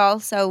 But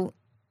also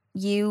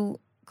you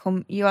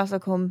also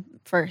come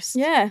first.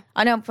 Yeah.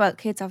 I know, well,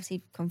 kids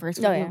obviously come first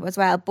for Oh, you yeah. as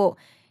well, but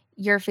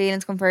your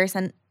feelings come first.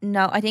 And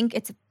no, I think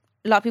it's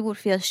a lot of people would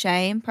feel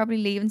shame probably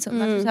leaving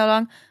something after so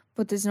long,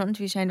 but there's nothing to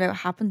be ashamed about what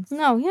happens.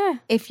 No, yeah.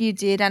 If you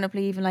did end up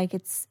leaving, like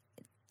it's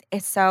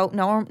so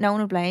no one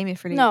will blame you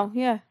for leaving. No,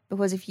 yeah.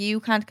 Because if you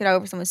can't get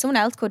over someone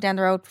else could down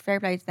the road, fair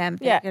play to them,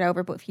 Yeah. get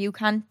over. But if you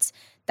can't,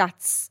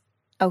 that's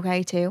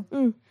okay too.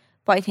 Mm.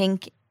 But I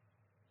think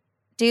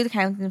do the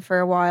counting for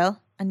a while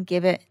and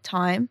give it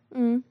time.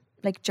 Mm.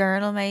 Like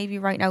journal, maybe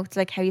write notes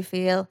like how you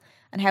feel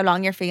and how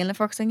long you're feeling it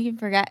for. Because then you can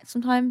forget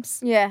sometimes.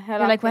 Yeah. How Or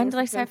long like when things did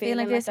I have start been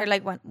feeling like this? that. Or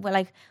like when, well,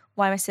 like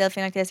why am I still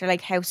feeling like this? Or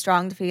like how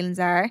strong the feelings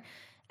are.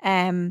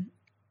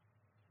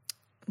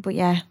 But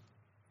yeah,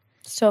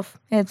 It's tough,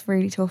 it's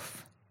really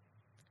tough.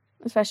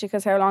 especially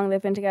because how long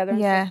they've been together.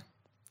 And Yeah. stuff.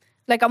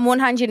 Like on one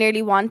hand, you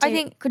nearly want to. I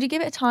think, could you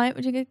give it a time?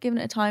 Would you give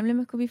it a time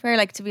limit? Could be fair,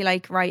 like to be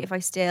like, right, if I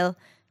still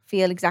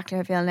feel exactly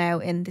how I feel now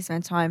in this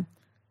amount of time,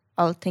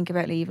 I'll think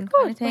about leaving.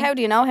 Kind of But thing. how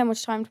do you know how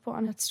much time to put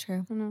on it? That's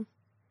true. I know.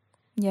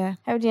 Yeah,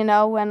 How do you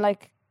know when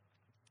like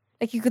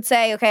you could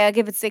say, okay, I'll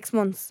give it 6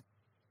 months,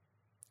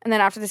 and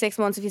then after the 6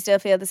 months, if you still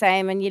feel the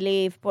same and you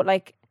leave, but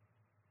like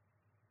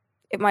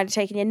it might have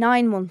taken you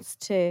 9 months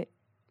to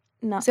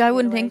not. see, I feel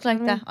wouldn't away, think do you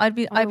like know what I that.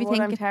 mean? I'd be would, I'm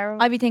thinking,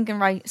 terrible. I'd be thinking,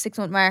 right, 6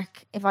 month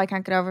mark. If I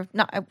can't get over,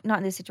 not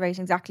in this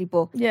situation exactly,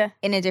 but Yeah.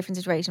 in a different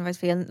situation, if I was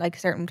feeling like a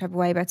certain type of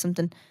way about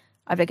something,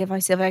 I'd be like, if I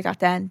still feel like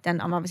that, then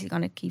I'm obviously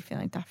gonna keep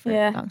feeling like that for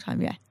Yeah. a long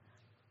time. Yeah,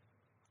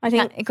 I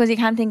think because you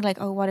can't think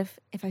like, oh, what if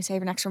I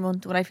save an extra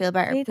month, would I feel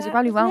better? Because you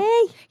probably won't.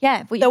 Me.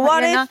 Yeah, but The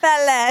what you're if not.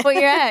 fella. But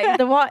yeah,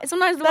 the what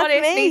sometimes the what That's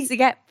if me. needs to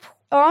get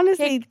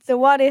Honestly, the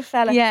what if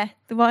fella. yeah,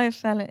 the what if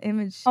fella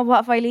image. Oh,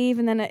 what if I leave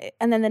and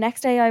then the next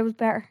day I was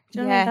better? Do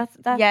you know what I mean?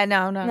 That's yeah,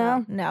 no.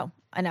 No.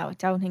 I know. I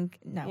don't think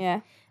no.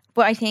 yeah,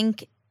 But I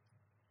think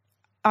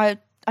I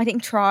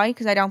think try,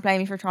 because I don't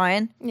blame you for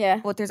trying. yeah.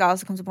 But there's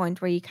also comes a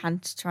point where you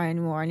can't try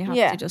anymore, and you have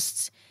Yeah. to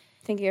just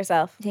Think of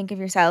yourself. think of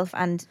yourself.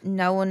 And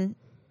no one,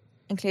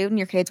 including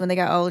your kids when they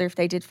get older, if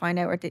they did find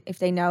out or if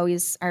they know you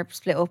are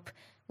split up,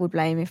 would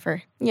blame you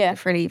for Yeah,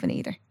 leaving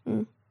either.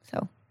 Mm.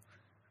 So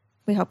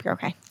we hope you're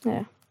okay.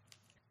 yeah.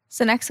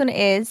 So next one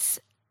is,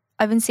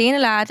 I've been seeing a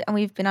lad and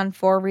we've been on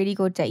 4 really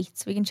good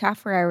dates. We can chat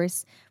for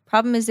hours.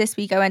 Problem is this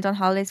week I went on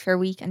holidays for a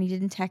week and he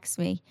didn't text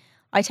me.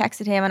 I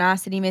texted him and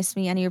asked if he missed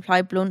me and he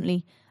replied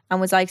bluntly and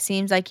was like,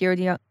 seems like you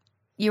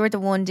were the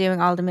one doing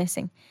all the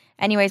missing.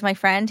 Anyways, my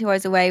friend who I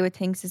was away with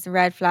thinks it's a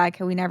red flag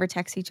how we never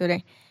text each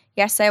other.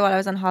 Yesterday while I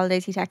was on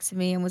holidays he texted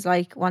me and was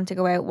like, want to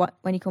go out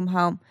when you come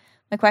home.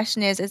 My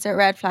question is it a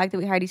red flag that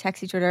we hardly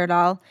text each other at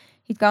all?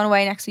 He's going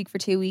away next week for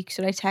 2 weeks.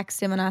 Should I text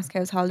him and ask how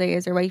his holiday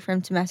is or wait for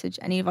him to message?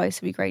 Any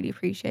advice would be greatly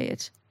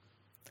appreciated.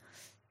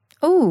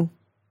 Oh,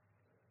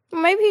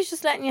 Maybe he's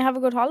just letting you have a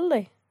good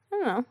holiday. I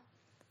don't know.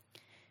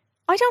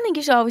 I don't think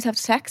you should always have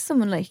to text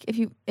someone. Like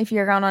if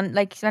you're going on,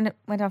 like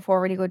went on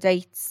 4 really good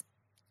dates,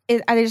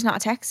 are they just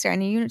not a texter?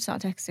 And you're just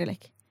not a texter.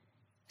 Like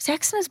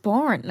texting is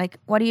boring. Like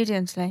what are you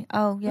doing today?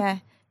 Oh yeah,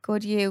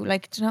 good you.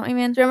 Like do you know what I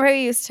mean? Do you remember who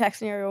you used to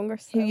text when you were younger?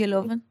 Who you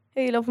loving?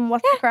 Who you loving?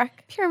 What's the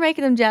crack? If you're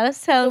making them jealous,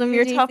 tell them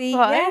your top 5.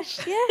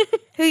 WGC, Yeah.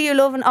 Who you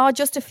loving? Oh,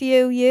 just a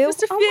few. You.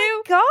 Just a Oh few.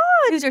 my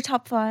God. Who's your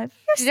top 5?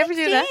 You're Did you ever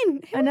do that?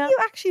 16. Who I know. are you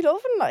actually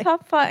loving? Like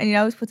Top 5, and you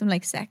always put them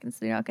like second,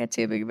 so you don't get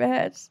too big of a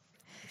head.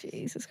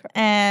 Jesus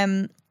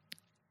Christ.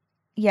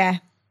 Yeah.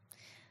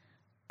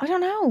 I don't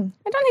know.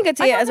 I don't think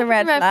I'd I see it don't as a think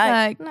red it's a red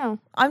flag. flag. No.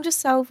 I'm just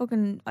so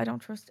fucking. I don't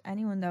trust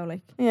anyone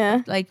though.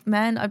 Yeah. Like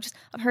men. I've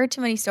heard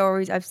too many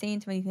stories. I've seen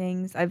too many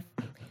things. I've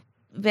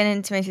been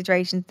in too many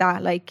situations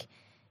that like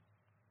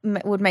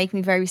would make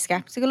me very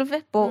skeptical of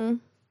it. But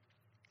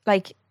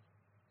like,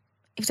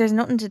 if there's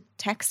nothing to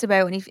text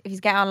about, and if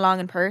he's getting on along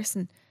in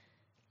person,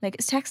 like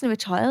it's texting a bit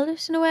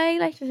childish in a way.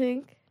 Like Do you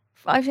think?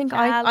 I think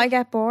I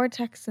get bored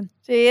texting.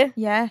 Do you?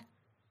 Yeah.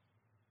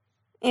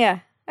 Yeah.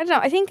 I don't know.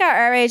 I think at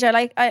our age, I'd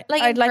like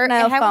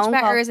now a how phone much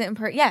better call. is it in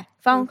person? Yeah,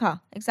 phone call.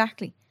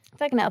 Exactly.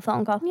 It's like now a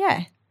phone call.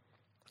 Yeah.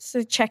 Just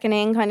a checking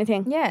in kind of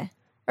thing. Yeah.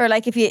 Or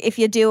like if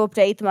you do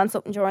update them on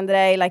something during the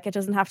day, like it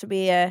doesn't have to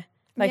be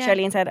like Yeah.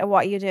 Charlene said,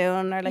 what are you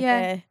doing? Or like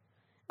Yeah.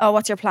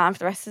 what's your plan for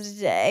the rest of the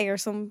day or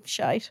some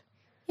shite.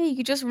 Yeah, you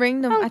could just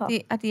ring them Phone at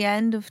call. the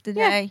end of the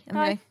Yeah, day and be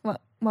aye. like,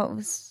 what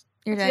was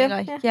your What's day it?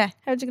 like? Yeah. Yeah.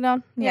 How'd you get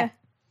on? Yeah.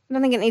 I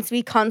don't think it needs to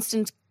be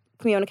constant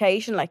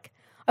communication. Like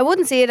I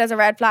wouldn't see it as a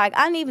red flag.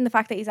 And even the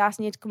fact that he's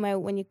asking you to come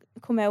out when you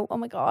come out, oh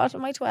my God,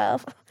 am I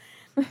 12?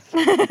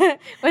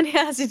 When he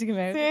asks you to come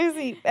out.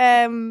 Seriously.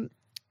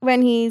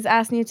 When he's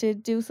asking you to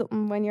do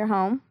something when you're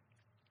home.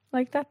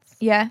 Like that's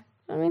Yeah.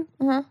 I mean.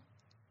 Uh-huh.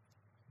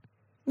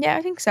 Yeah,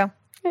 I think so.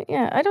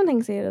 Yeah, I don't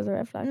think see it as a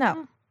red flag.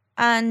 No.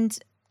 And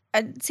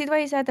see the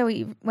way he said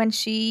that when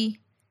she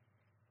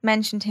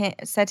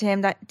said to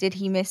him that did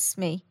he miss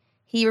me,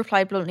 he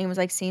replied bluntly and was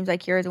like, seems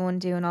like you're the one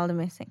doing all the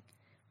missing.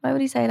 Why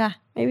would he say that?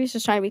 Maybe he's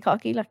just trying to be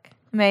cocky, like.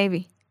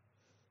 Maybe.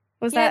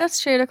 Was Yeah, that?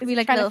 that's true. That could is be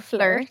like a kind little of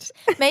flirt?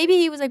 flirt. Maybe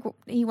he was like,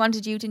 he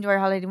wanted you to enjoy a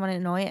holiday, didn't want to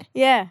annoy it.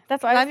 Yeah,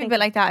 that's what I was I'd be a thinking. bit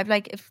like that. I'd be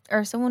like, if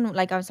or someone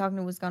like I was talking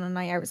to was gone on a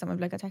night out with someone, I'd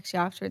be like, I'll text you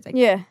afterwards. Like,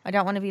 Yeah, I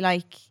don't want to be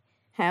like,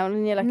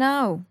 hounding you like.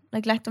 no,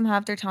 like let them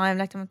have their time,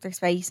 let them have their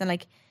space, and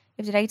like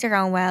if the dates are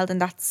going well, then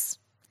that's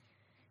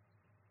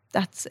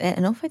it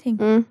enough. I think.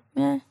 Mm.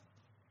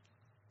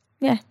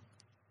 Yeah.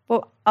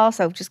 But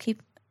also, just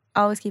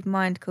always keep in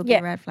mind, could be Yeah.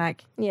 a red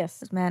flag. Yes.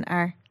 Because men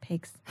are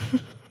pigs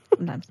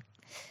sometimes.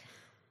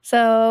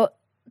 So,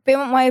 been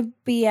with my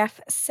BF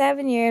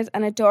 7 years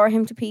and adore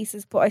him to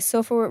pieces, but I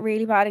suffer with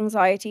really bad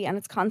anxiety and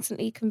it's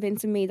constantly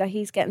convincing me that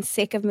he's getting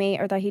sick of me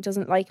or that he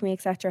doesn't like me,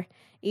 etc.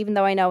 Even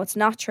though I know it's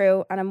not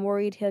true and I'm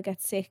worried he'll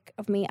get sick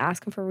of me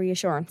asking for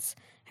reassurance.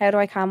 How do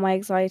I calm my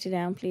anxiety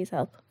down? Please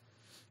help.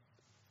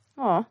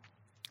 Oh,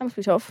 that must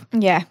be tough.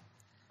 Yeah.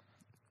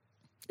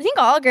 I think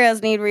all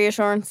girls need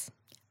reassurance.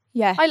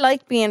 Yeah. I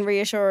like being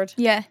reassured.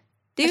 Yeah.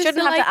 Do I you shouldn't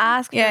still have like- to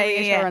ask Yeah, for yeah, yeah.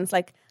 reassurance.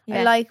 Like, I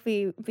Yeah. like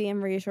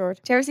being reassured.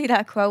 Do you ever see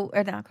that quote,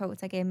 or not quote,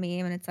 it's like a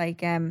meme and it's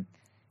like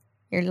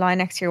you're lying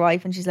next to your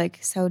wife and she's like,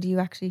 so do you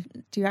actually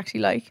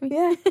like me?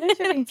 Yeah,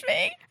 literally. That's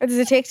me. Or there's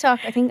a TikTok,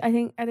 I think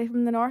are they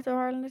from the north of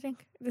Ireland, I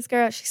think? This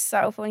girl, she's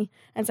so funny.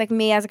 And it's like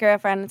me as a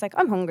girlfriend, it's like,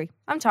 I'm hungry.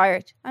 I'm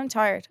tired. I'm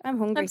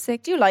hungry. I'm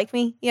sick. Do you like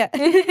me? Yeah.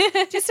 Do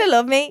you still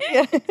love me?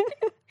 Yeah.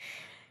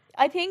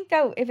 I think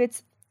though, if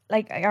it's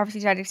like, I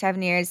obviously dated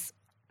 7 years,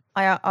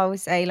 I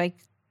always say like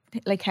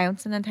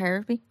counselling and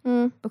therapy,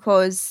 Mm.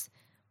 because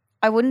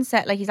I wouldn't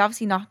say, like, he's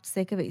obviously not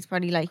sick of it. He's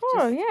probably like,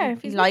 Oh, just, yeah,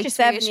 if he he's with you likes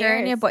 7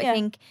 reassuring you, years, but yeah. I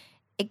think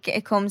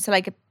it comes to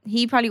like,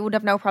 he probably would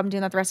have no problem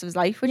doing that the rest of his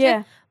life with Yeah.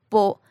 you.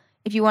 But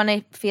if you want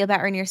to feel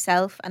better in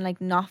yourself and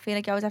like not feel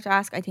like you always have to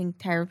ask, I think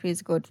therapy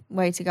is a good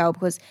way to go,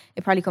 because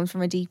it probably comes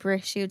from a deeper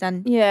issue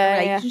than Yeah,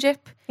 a yeah.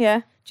 relationship. Yeah.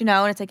 Do you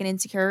know? And it's like an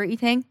insecurity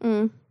thing.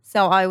 Mm.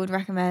 So I would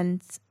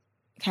recommend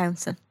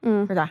counselling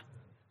Mm. for that.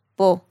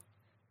 But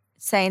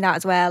saying that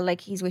as well,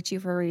 like, he's with you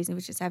for a reason,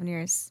 which is 7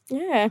 years.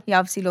 Yeah. He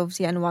obviously loves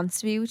you and wants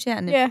to be with you.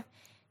 And Yeah.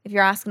 if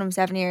you're asking him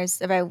 7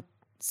 years about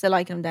still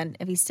liking him, then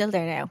if he's still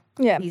there now,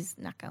 Yeah. he's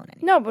not going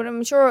anywhere. No, but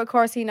I'm sure, of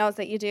course, he knows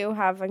that you do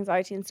have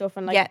anxiety and stuff.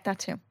 And like, Yeah, that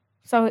too.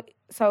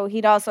 So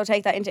he'd also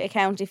take that into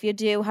account if you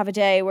do have a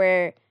day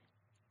where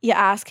you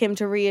ask him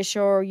to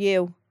reassure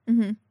you.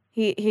 Mm-hmm.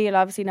 He'll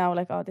obviously know,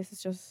 like, oh, this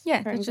is just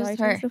Yeah, her that's just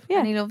anxiety her. and stuff. Yeah.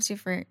 And he loves you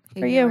for who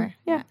For you. are.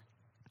 Yeah.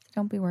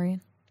 Don't be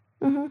worrying.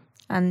 Mm-hmm.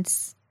 And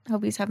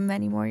hope he's having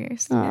many more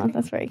years. Oh, together.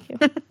 that's very cute.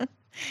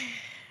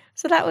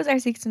 So that was our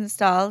Secrets in the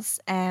Stalls.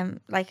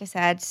 Like I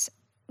said,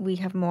 we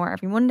have more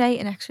every Monday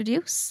in Extra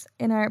Juice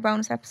in our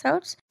bonus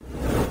episode.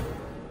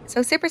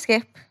 So Sip or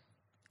Skip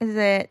is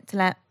a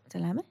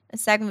dilemma, a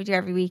segment we do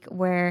every week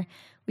where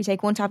we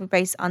take one topic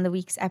based on the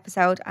week's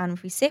episode, and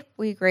if we sip,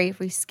 we agree. If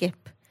we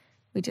skip,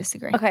 we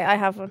disagree. Okay, I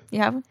have one. You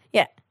have one?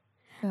 Yeah.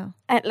 Oh.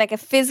 Like a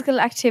physical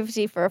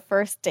activity for a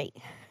first date.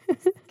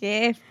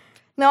 Skip.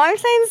 No, I'm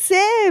saying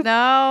sip.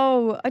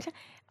 No.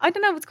 I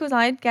don't know if it's because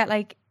I'd get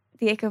like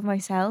the ick of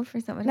myself or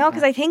something. No, like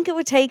because that. I think it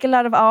would take a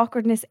lot of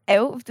awkwardness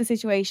out of the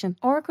situation.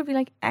 Or it could be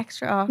like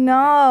extra awkward.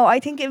 No, I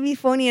think it'd be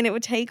funny and it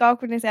would take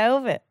awkwardness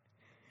out of it.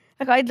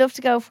 Like, I'd love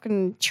to go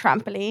fucking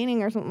trampolining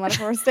or something on a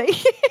first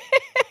date.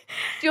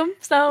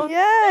 Jump zone.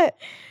 Yeah.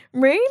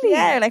 Really?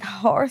 Yeah, like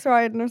horse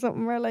riding or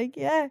something. Where like,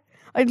 yeah,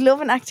 I'd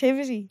love an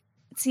activity.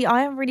 See,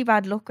 I have really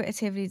bad luck with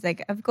activities. Like,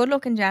 I have good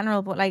luck in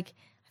general, but like,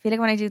 I feel like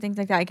when I do things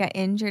like that, I get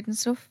injured and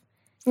stuff.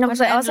 No,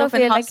 because I Ended also up in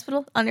feel like,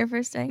 hospital on your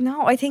first day.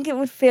 no, I think it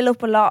would fill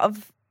up a lot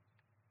of,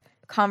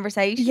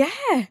 Conversation.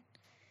 yeah.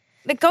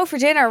 Like, go for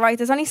dinner, right?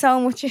 There's only so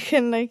much you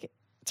can like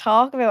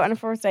talk about on a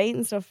first date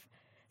and stuff.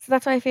 So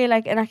that's why I feel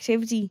like an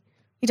activity,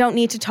 you don't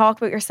need to talk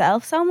about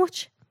yourself so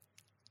much.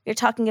 You're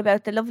talking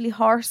about the lovely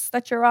horse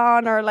that you're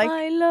on, or like,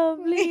 My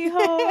lovely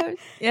horse.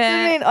 You know what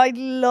I mean, I'd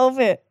love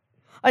it.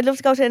 I'd love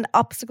to go to an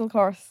obstacle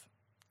course.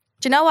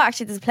 Do you know what?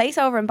 Actually, there's a place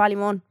over in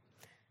Ballymun,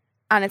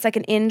 and it's like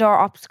an indoor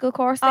obstacle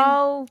course thing.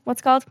 Oh, What's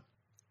it called?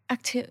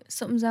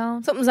 something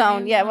zone. Something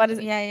zone. Yeah, what is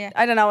it? Yeah, yeah.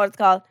 I don't know what it's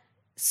called.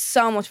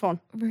 So much fun.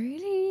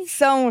 Really?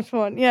 So much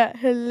fun. Yeah,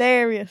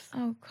 hilarious.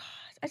 Oh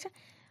God.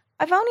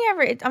 I'm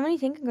only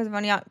thinking because I've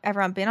only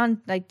ever been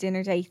on like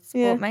dinner dates.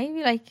 Yeah. But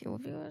maybe like it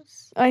would be good.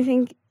 I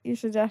think you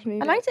should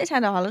definitely. I'd like to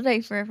attend a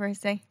holiday for a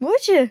first day.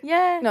 Would you?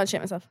 Yeah. No, I'd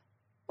shit myself.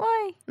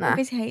 Why? Nah. In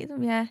case you hate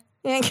them, yeah.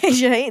 Yeah, in case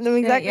you hate them,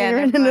 exactly. Yeah, You're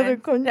in never another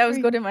mind. country. That was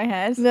good in my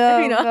head. No,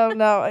 You know?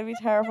 no, I'd be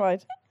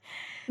terrified.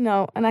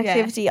 No, an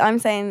activity. I'm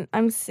saying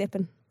I'm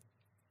sipping.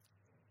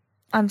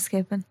 I'm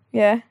skipping.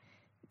 Yeah.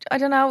 I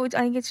don't know. I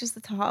think it's just the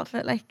thought of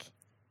it, like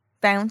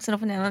bouncing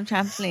up and down on a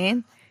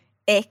trampoline.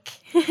 Ick.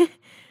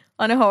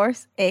 On a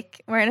horse.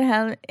 Ick. Wearing a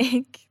helmet.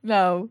 Ick.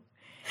 No.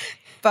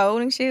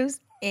 Bowling shoes.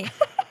 Ick.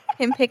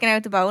 Him picking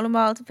out the bowling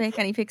ball to pick,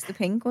 and he picks the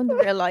pink one, the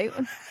real light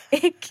one.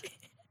 Ick.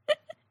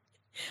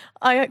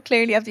 I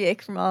clearly have the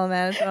ick from all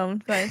men at the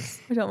moment, guys.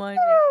 I don't mind.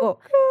 Oh, But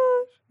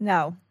God.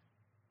 no.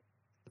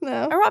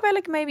 No. Or what about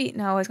like maybe,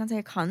 no, I was going to say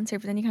a concert,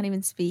 but then you can't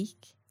even speak.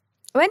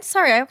 I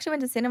actually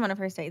went to cinema on a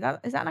first date.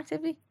 Is that an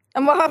activity?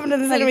 And what happened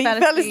in the Well, cinema? he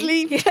He fell fell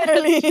asleep.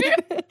 Charlie.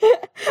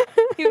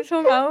 He was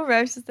hungover.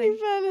 I was just like, He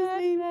fell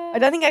asleep. I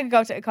don't think I could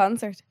go to a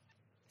concert.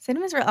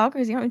 cinemas were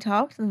awkward. You can't even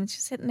talk to them. It's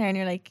just sitting there and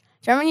you're like, Do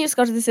you remember when you used to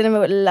go to the cinema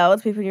with loads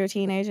of people when you were a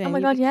teenager? Oh and my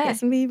you'd God, be yeah.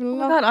 kissing people oh and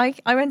my all? God,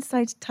 I went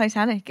to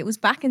Titanic. It was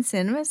back in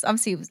cinemas.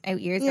 Obviously, it was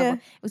out years ago, Yeah. but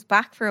it was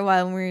back for a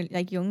while when we were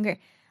like younger.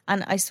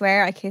 And I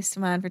swear I kissed a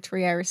man for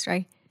 3 hours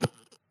straight.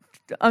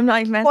 I'm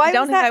not even messing. Why I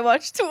don't was think that- I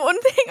watched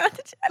one thing on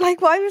the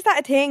Like, why was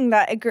that a thing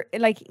that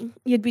like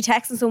you'd be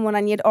texting someone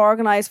and you'd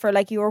organise for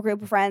like your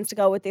group of friends to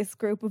go with this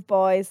group of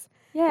boys?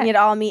 Yeah. And you'd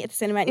all meet at the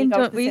cinema and you'd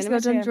go to the we used to go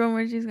cinema to Drum.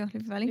 Where did you go? Liffey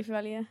Valley? Leafy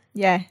Valley, yeah.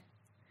 Yeah.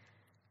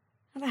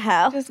 What the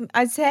hell? Just,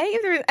 I'd say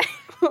if there was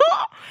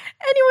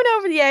anyone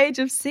over the age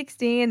of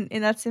 16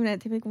 in that cinema,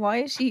 they'd be like, why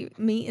is she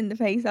meeting the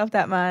face of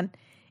that man,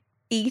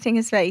 eating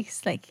his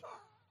face? Like,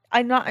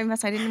 I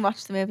didn't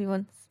watch the movie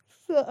once.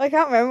 So, I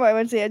can't remember what I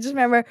went to see. I just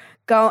remember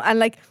going and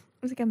like It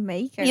was like a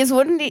maker. you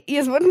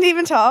wouldn't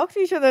even talk to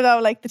each other though.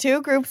 Like the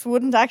two groups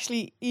wouldn't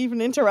actually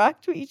even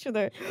interact with each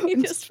other.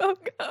 You just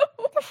fuck up.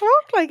 What the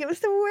fuck? Like it was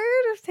the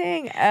weirdest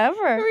thing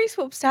ever. We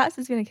swap stats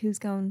and be like, who's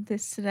going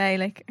this today?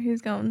 Like,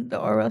 who's going the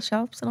Orwell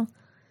shops and all?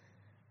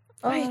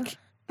 Like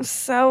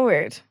so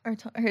weird. Or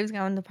who's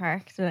going the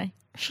park today?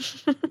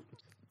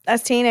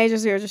 As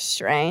teenagers, we were just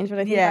strange, but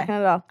I think Yeah. back in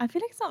it all. I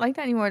feel like it's not like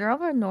that anymore. They're all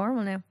very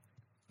normal now.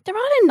 They're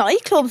all in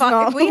nightclubs and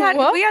all. If we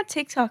What? had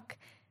TikTok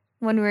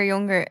when we were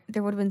younger,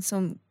 there would have been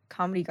some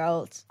comedy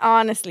gold.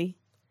 Honestly,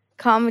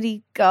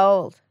 comedy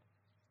gold.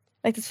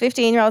 Like there's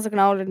 15-year-olds looking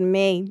older than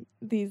me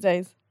these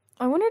days.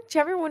 I wonder, do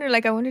you ever wonder,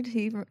 like, I wonder,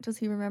 does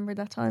he remember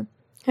that time?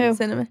 Who? In the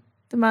cinema?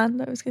 The man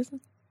that I was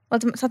kissing? Well,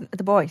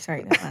 the boy,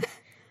 sorry. That man.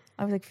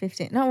 I was like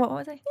 15. No, what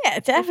was I? Yeah,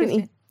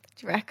 definitely. 15.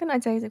 Do you reckon?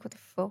 I'd say he's like, what the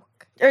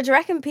fuck? Or do you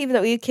reckon people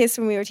that we kissed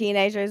when we were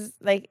teenagers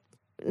like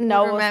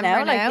know us remember now?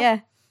 Like now? yeah,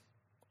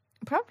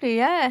 Probably,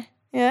 yeah.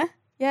 yeah.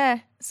 Yeah.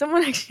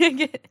 Someone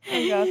actually,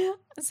 Oh,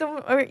 God.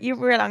 someone, or you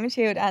were a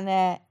longitude and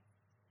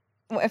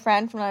a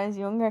friend from when I was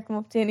younger come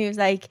up to me and he was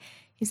like,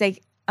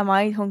 am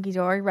I hunky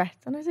dory Brett?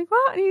 And I was like,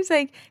 what? And he was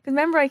like, because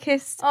remember I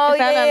kissed Oh, the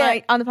fella yeah,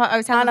 yeah. on the I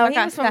was I telling know the he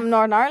podcast was that- from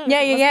Northern Ireland.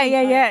 Yeah. wasn't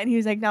he? And he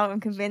was like, no, I'm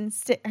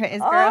convinced his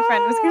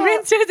girlfriend was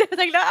convinced. I was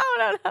like,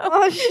 no.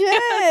 Oh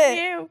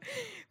shit! You.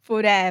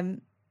 But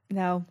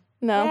no.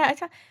 No. Yeah, I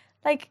feel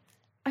like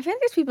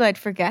there's people I'd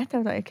forget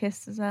though that I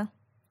kissed as well.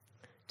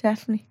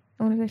 Definitely.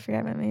 I wonder if they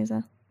forget about me as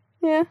well.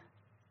 Yeah.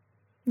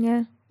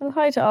 Yeah. Well,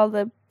 hi to all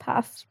the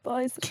past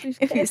boys that we've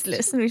If you kissed.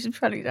 listen, we should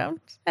probably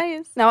don't.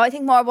 Yes. No, I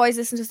think more boys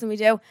listen to us than we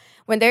do.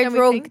 When they're Than we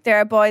drunk, think. there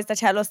are boys that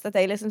tell us that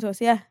they listen to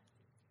us. Yeah.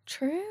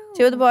 True.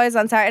 Two of the boys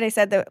on Saturday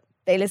said that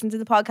they listened to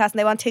the podcast and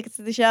they want tickets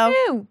to the show.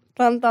 True.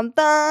 Dun, dun,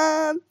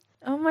 dun.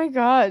 Oh my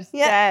god.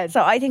 Yeah. Dead.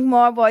 So I think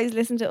more boys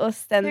listen to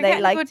us than They're they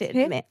getting like good to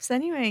admit. tips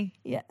anyway.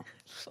 Yeah.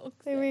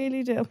 They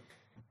really do.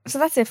 So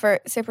that's it for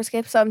sip or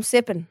skip. So I'm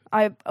sipping.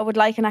 I would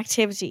like an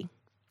activity.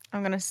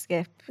 I'm gonna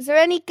skip. Is there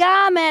any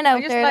gay men out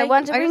just there that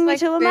want to I bring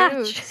just me to a like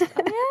match? food.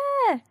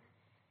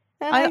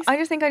 Oh, yeah. I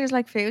just think I just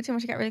like food too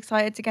much. I get really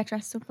excited to get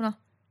dressed up and all.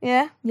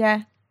 yeah.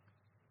 Yeah.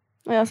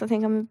 I also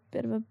think I'm a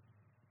bit of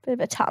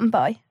a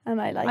tomboy,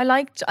 and I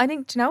like. I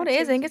think, do you know what it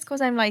is? I think it's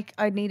because I'm like,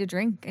 I'd need a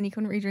drink and you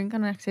couldn't really drink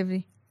on an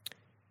activity.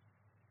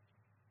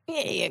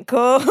 Yeah,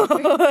 cool.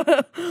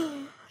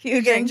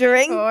 You can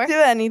drink, or- do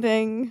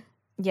anything.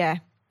 Yeah.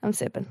 I'm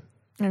sipping.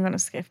 I'm gonna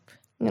skip.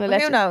 I'm gonna Well,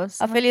 let who you. knows?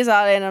 I'll fill you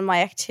all in on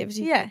my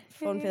activity. Yeah.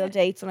 Fun-filled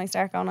dates when I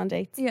start going on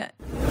dates. Yeah.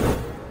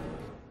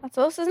 That's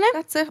us, isn't it?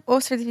 That's it.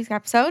 Us for this week's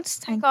episode.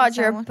 Thank God, you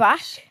so you're much.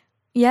 back. I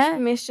Yeah.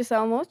 missed you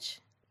so much.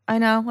 I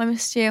know. I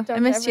missed you. I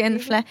Don't missed you ever in the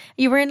leave flesh.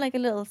 You were in like a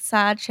little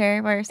sad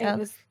chair by It yourself.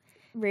 was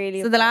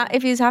really. So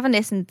if you haven't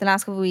listened, the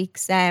last couple of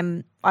weeks,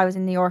 I was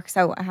in New York,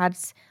 so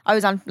I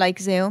was on like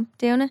Zoom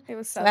doing it. It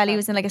was so So Ellie sad.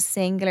 was in like a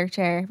singular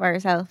chair by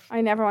herself.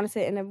 I never want to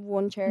sit in a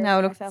one chair. No,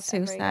 by look, myself so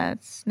ever again.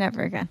 sad.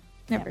 Never again.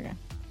 Never again.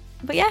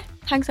 But yeah,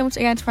 thanks so much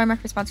again to Primark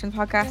for sponsoring the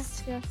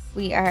podcast. Yes.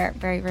 We are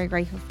very, very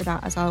grateful for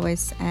that as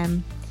always.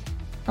 And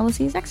we'll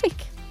see you next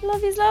week.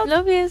 Love yous, love.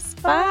 Love yous.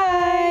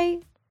 Bye.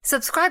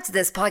 Subscribe to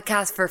this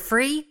podcast for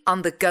free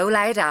on the Go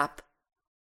Loud app.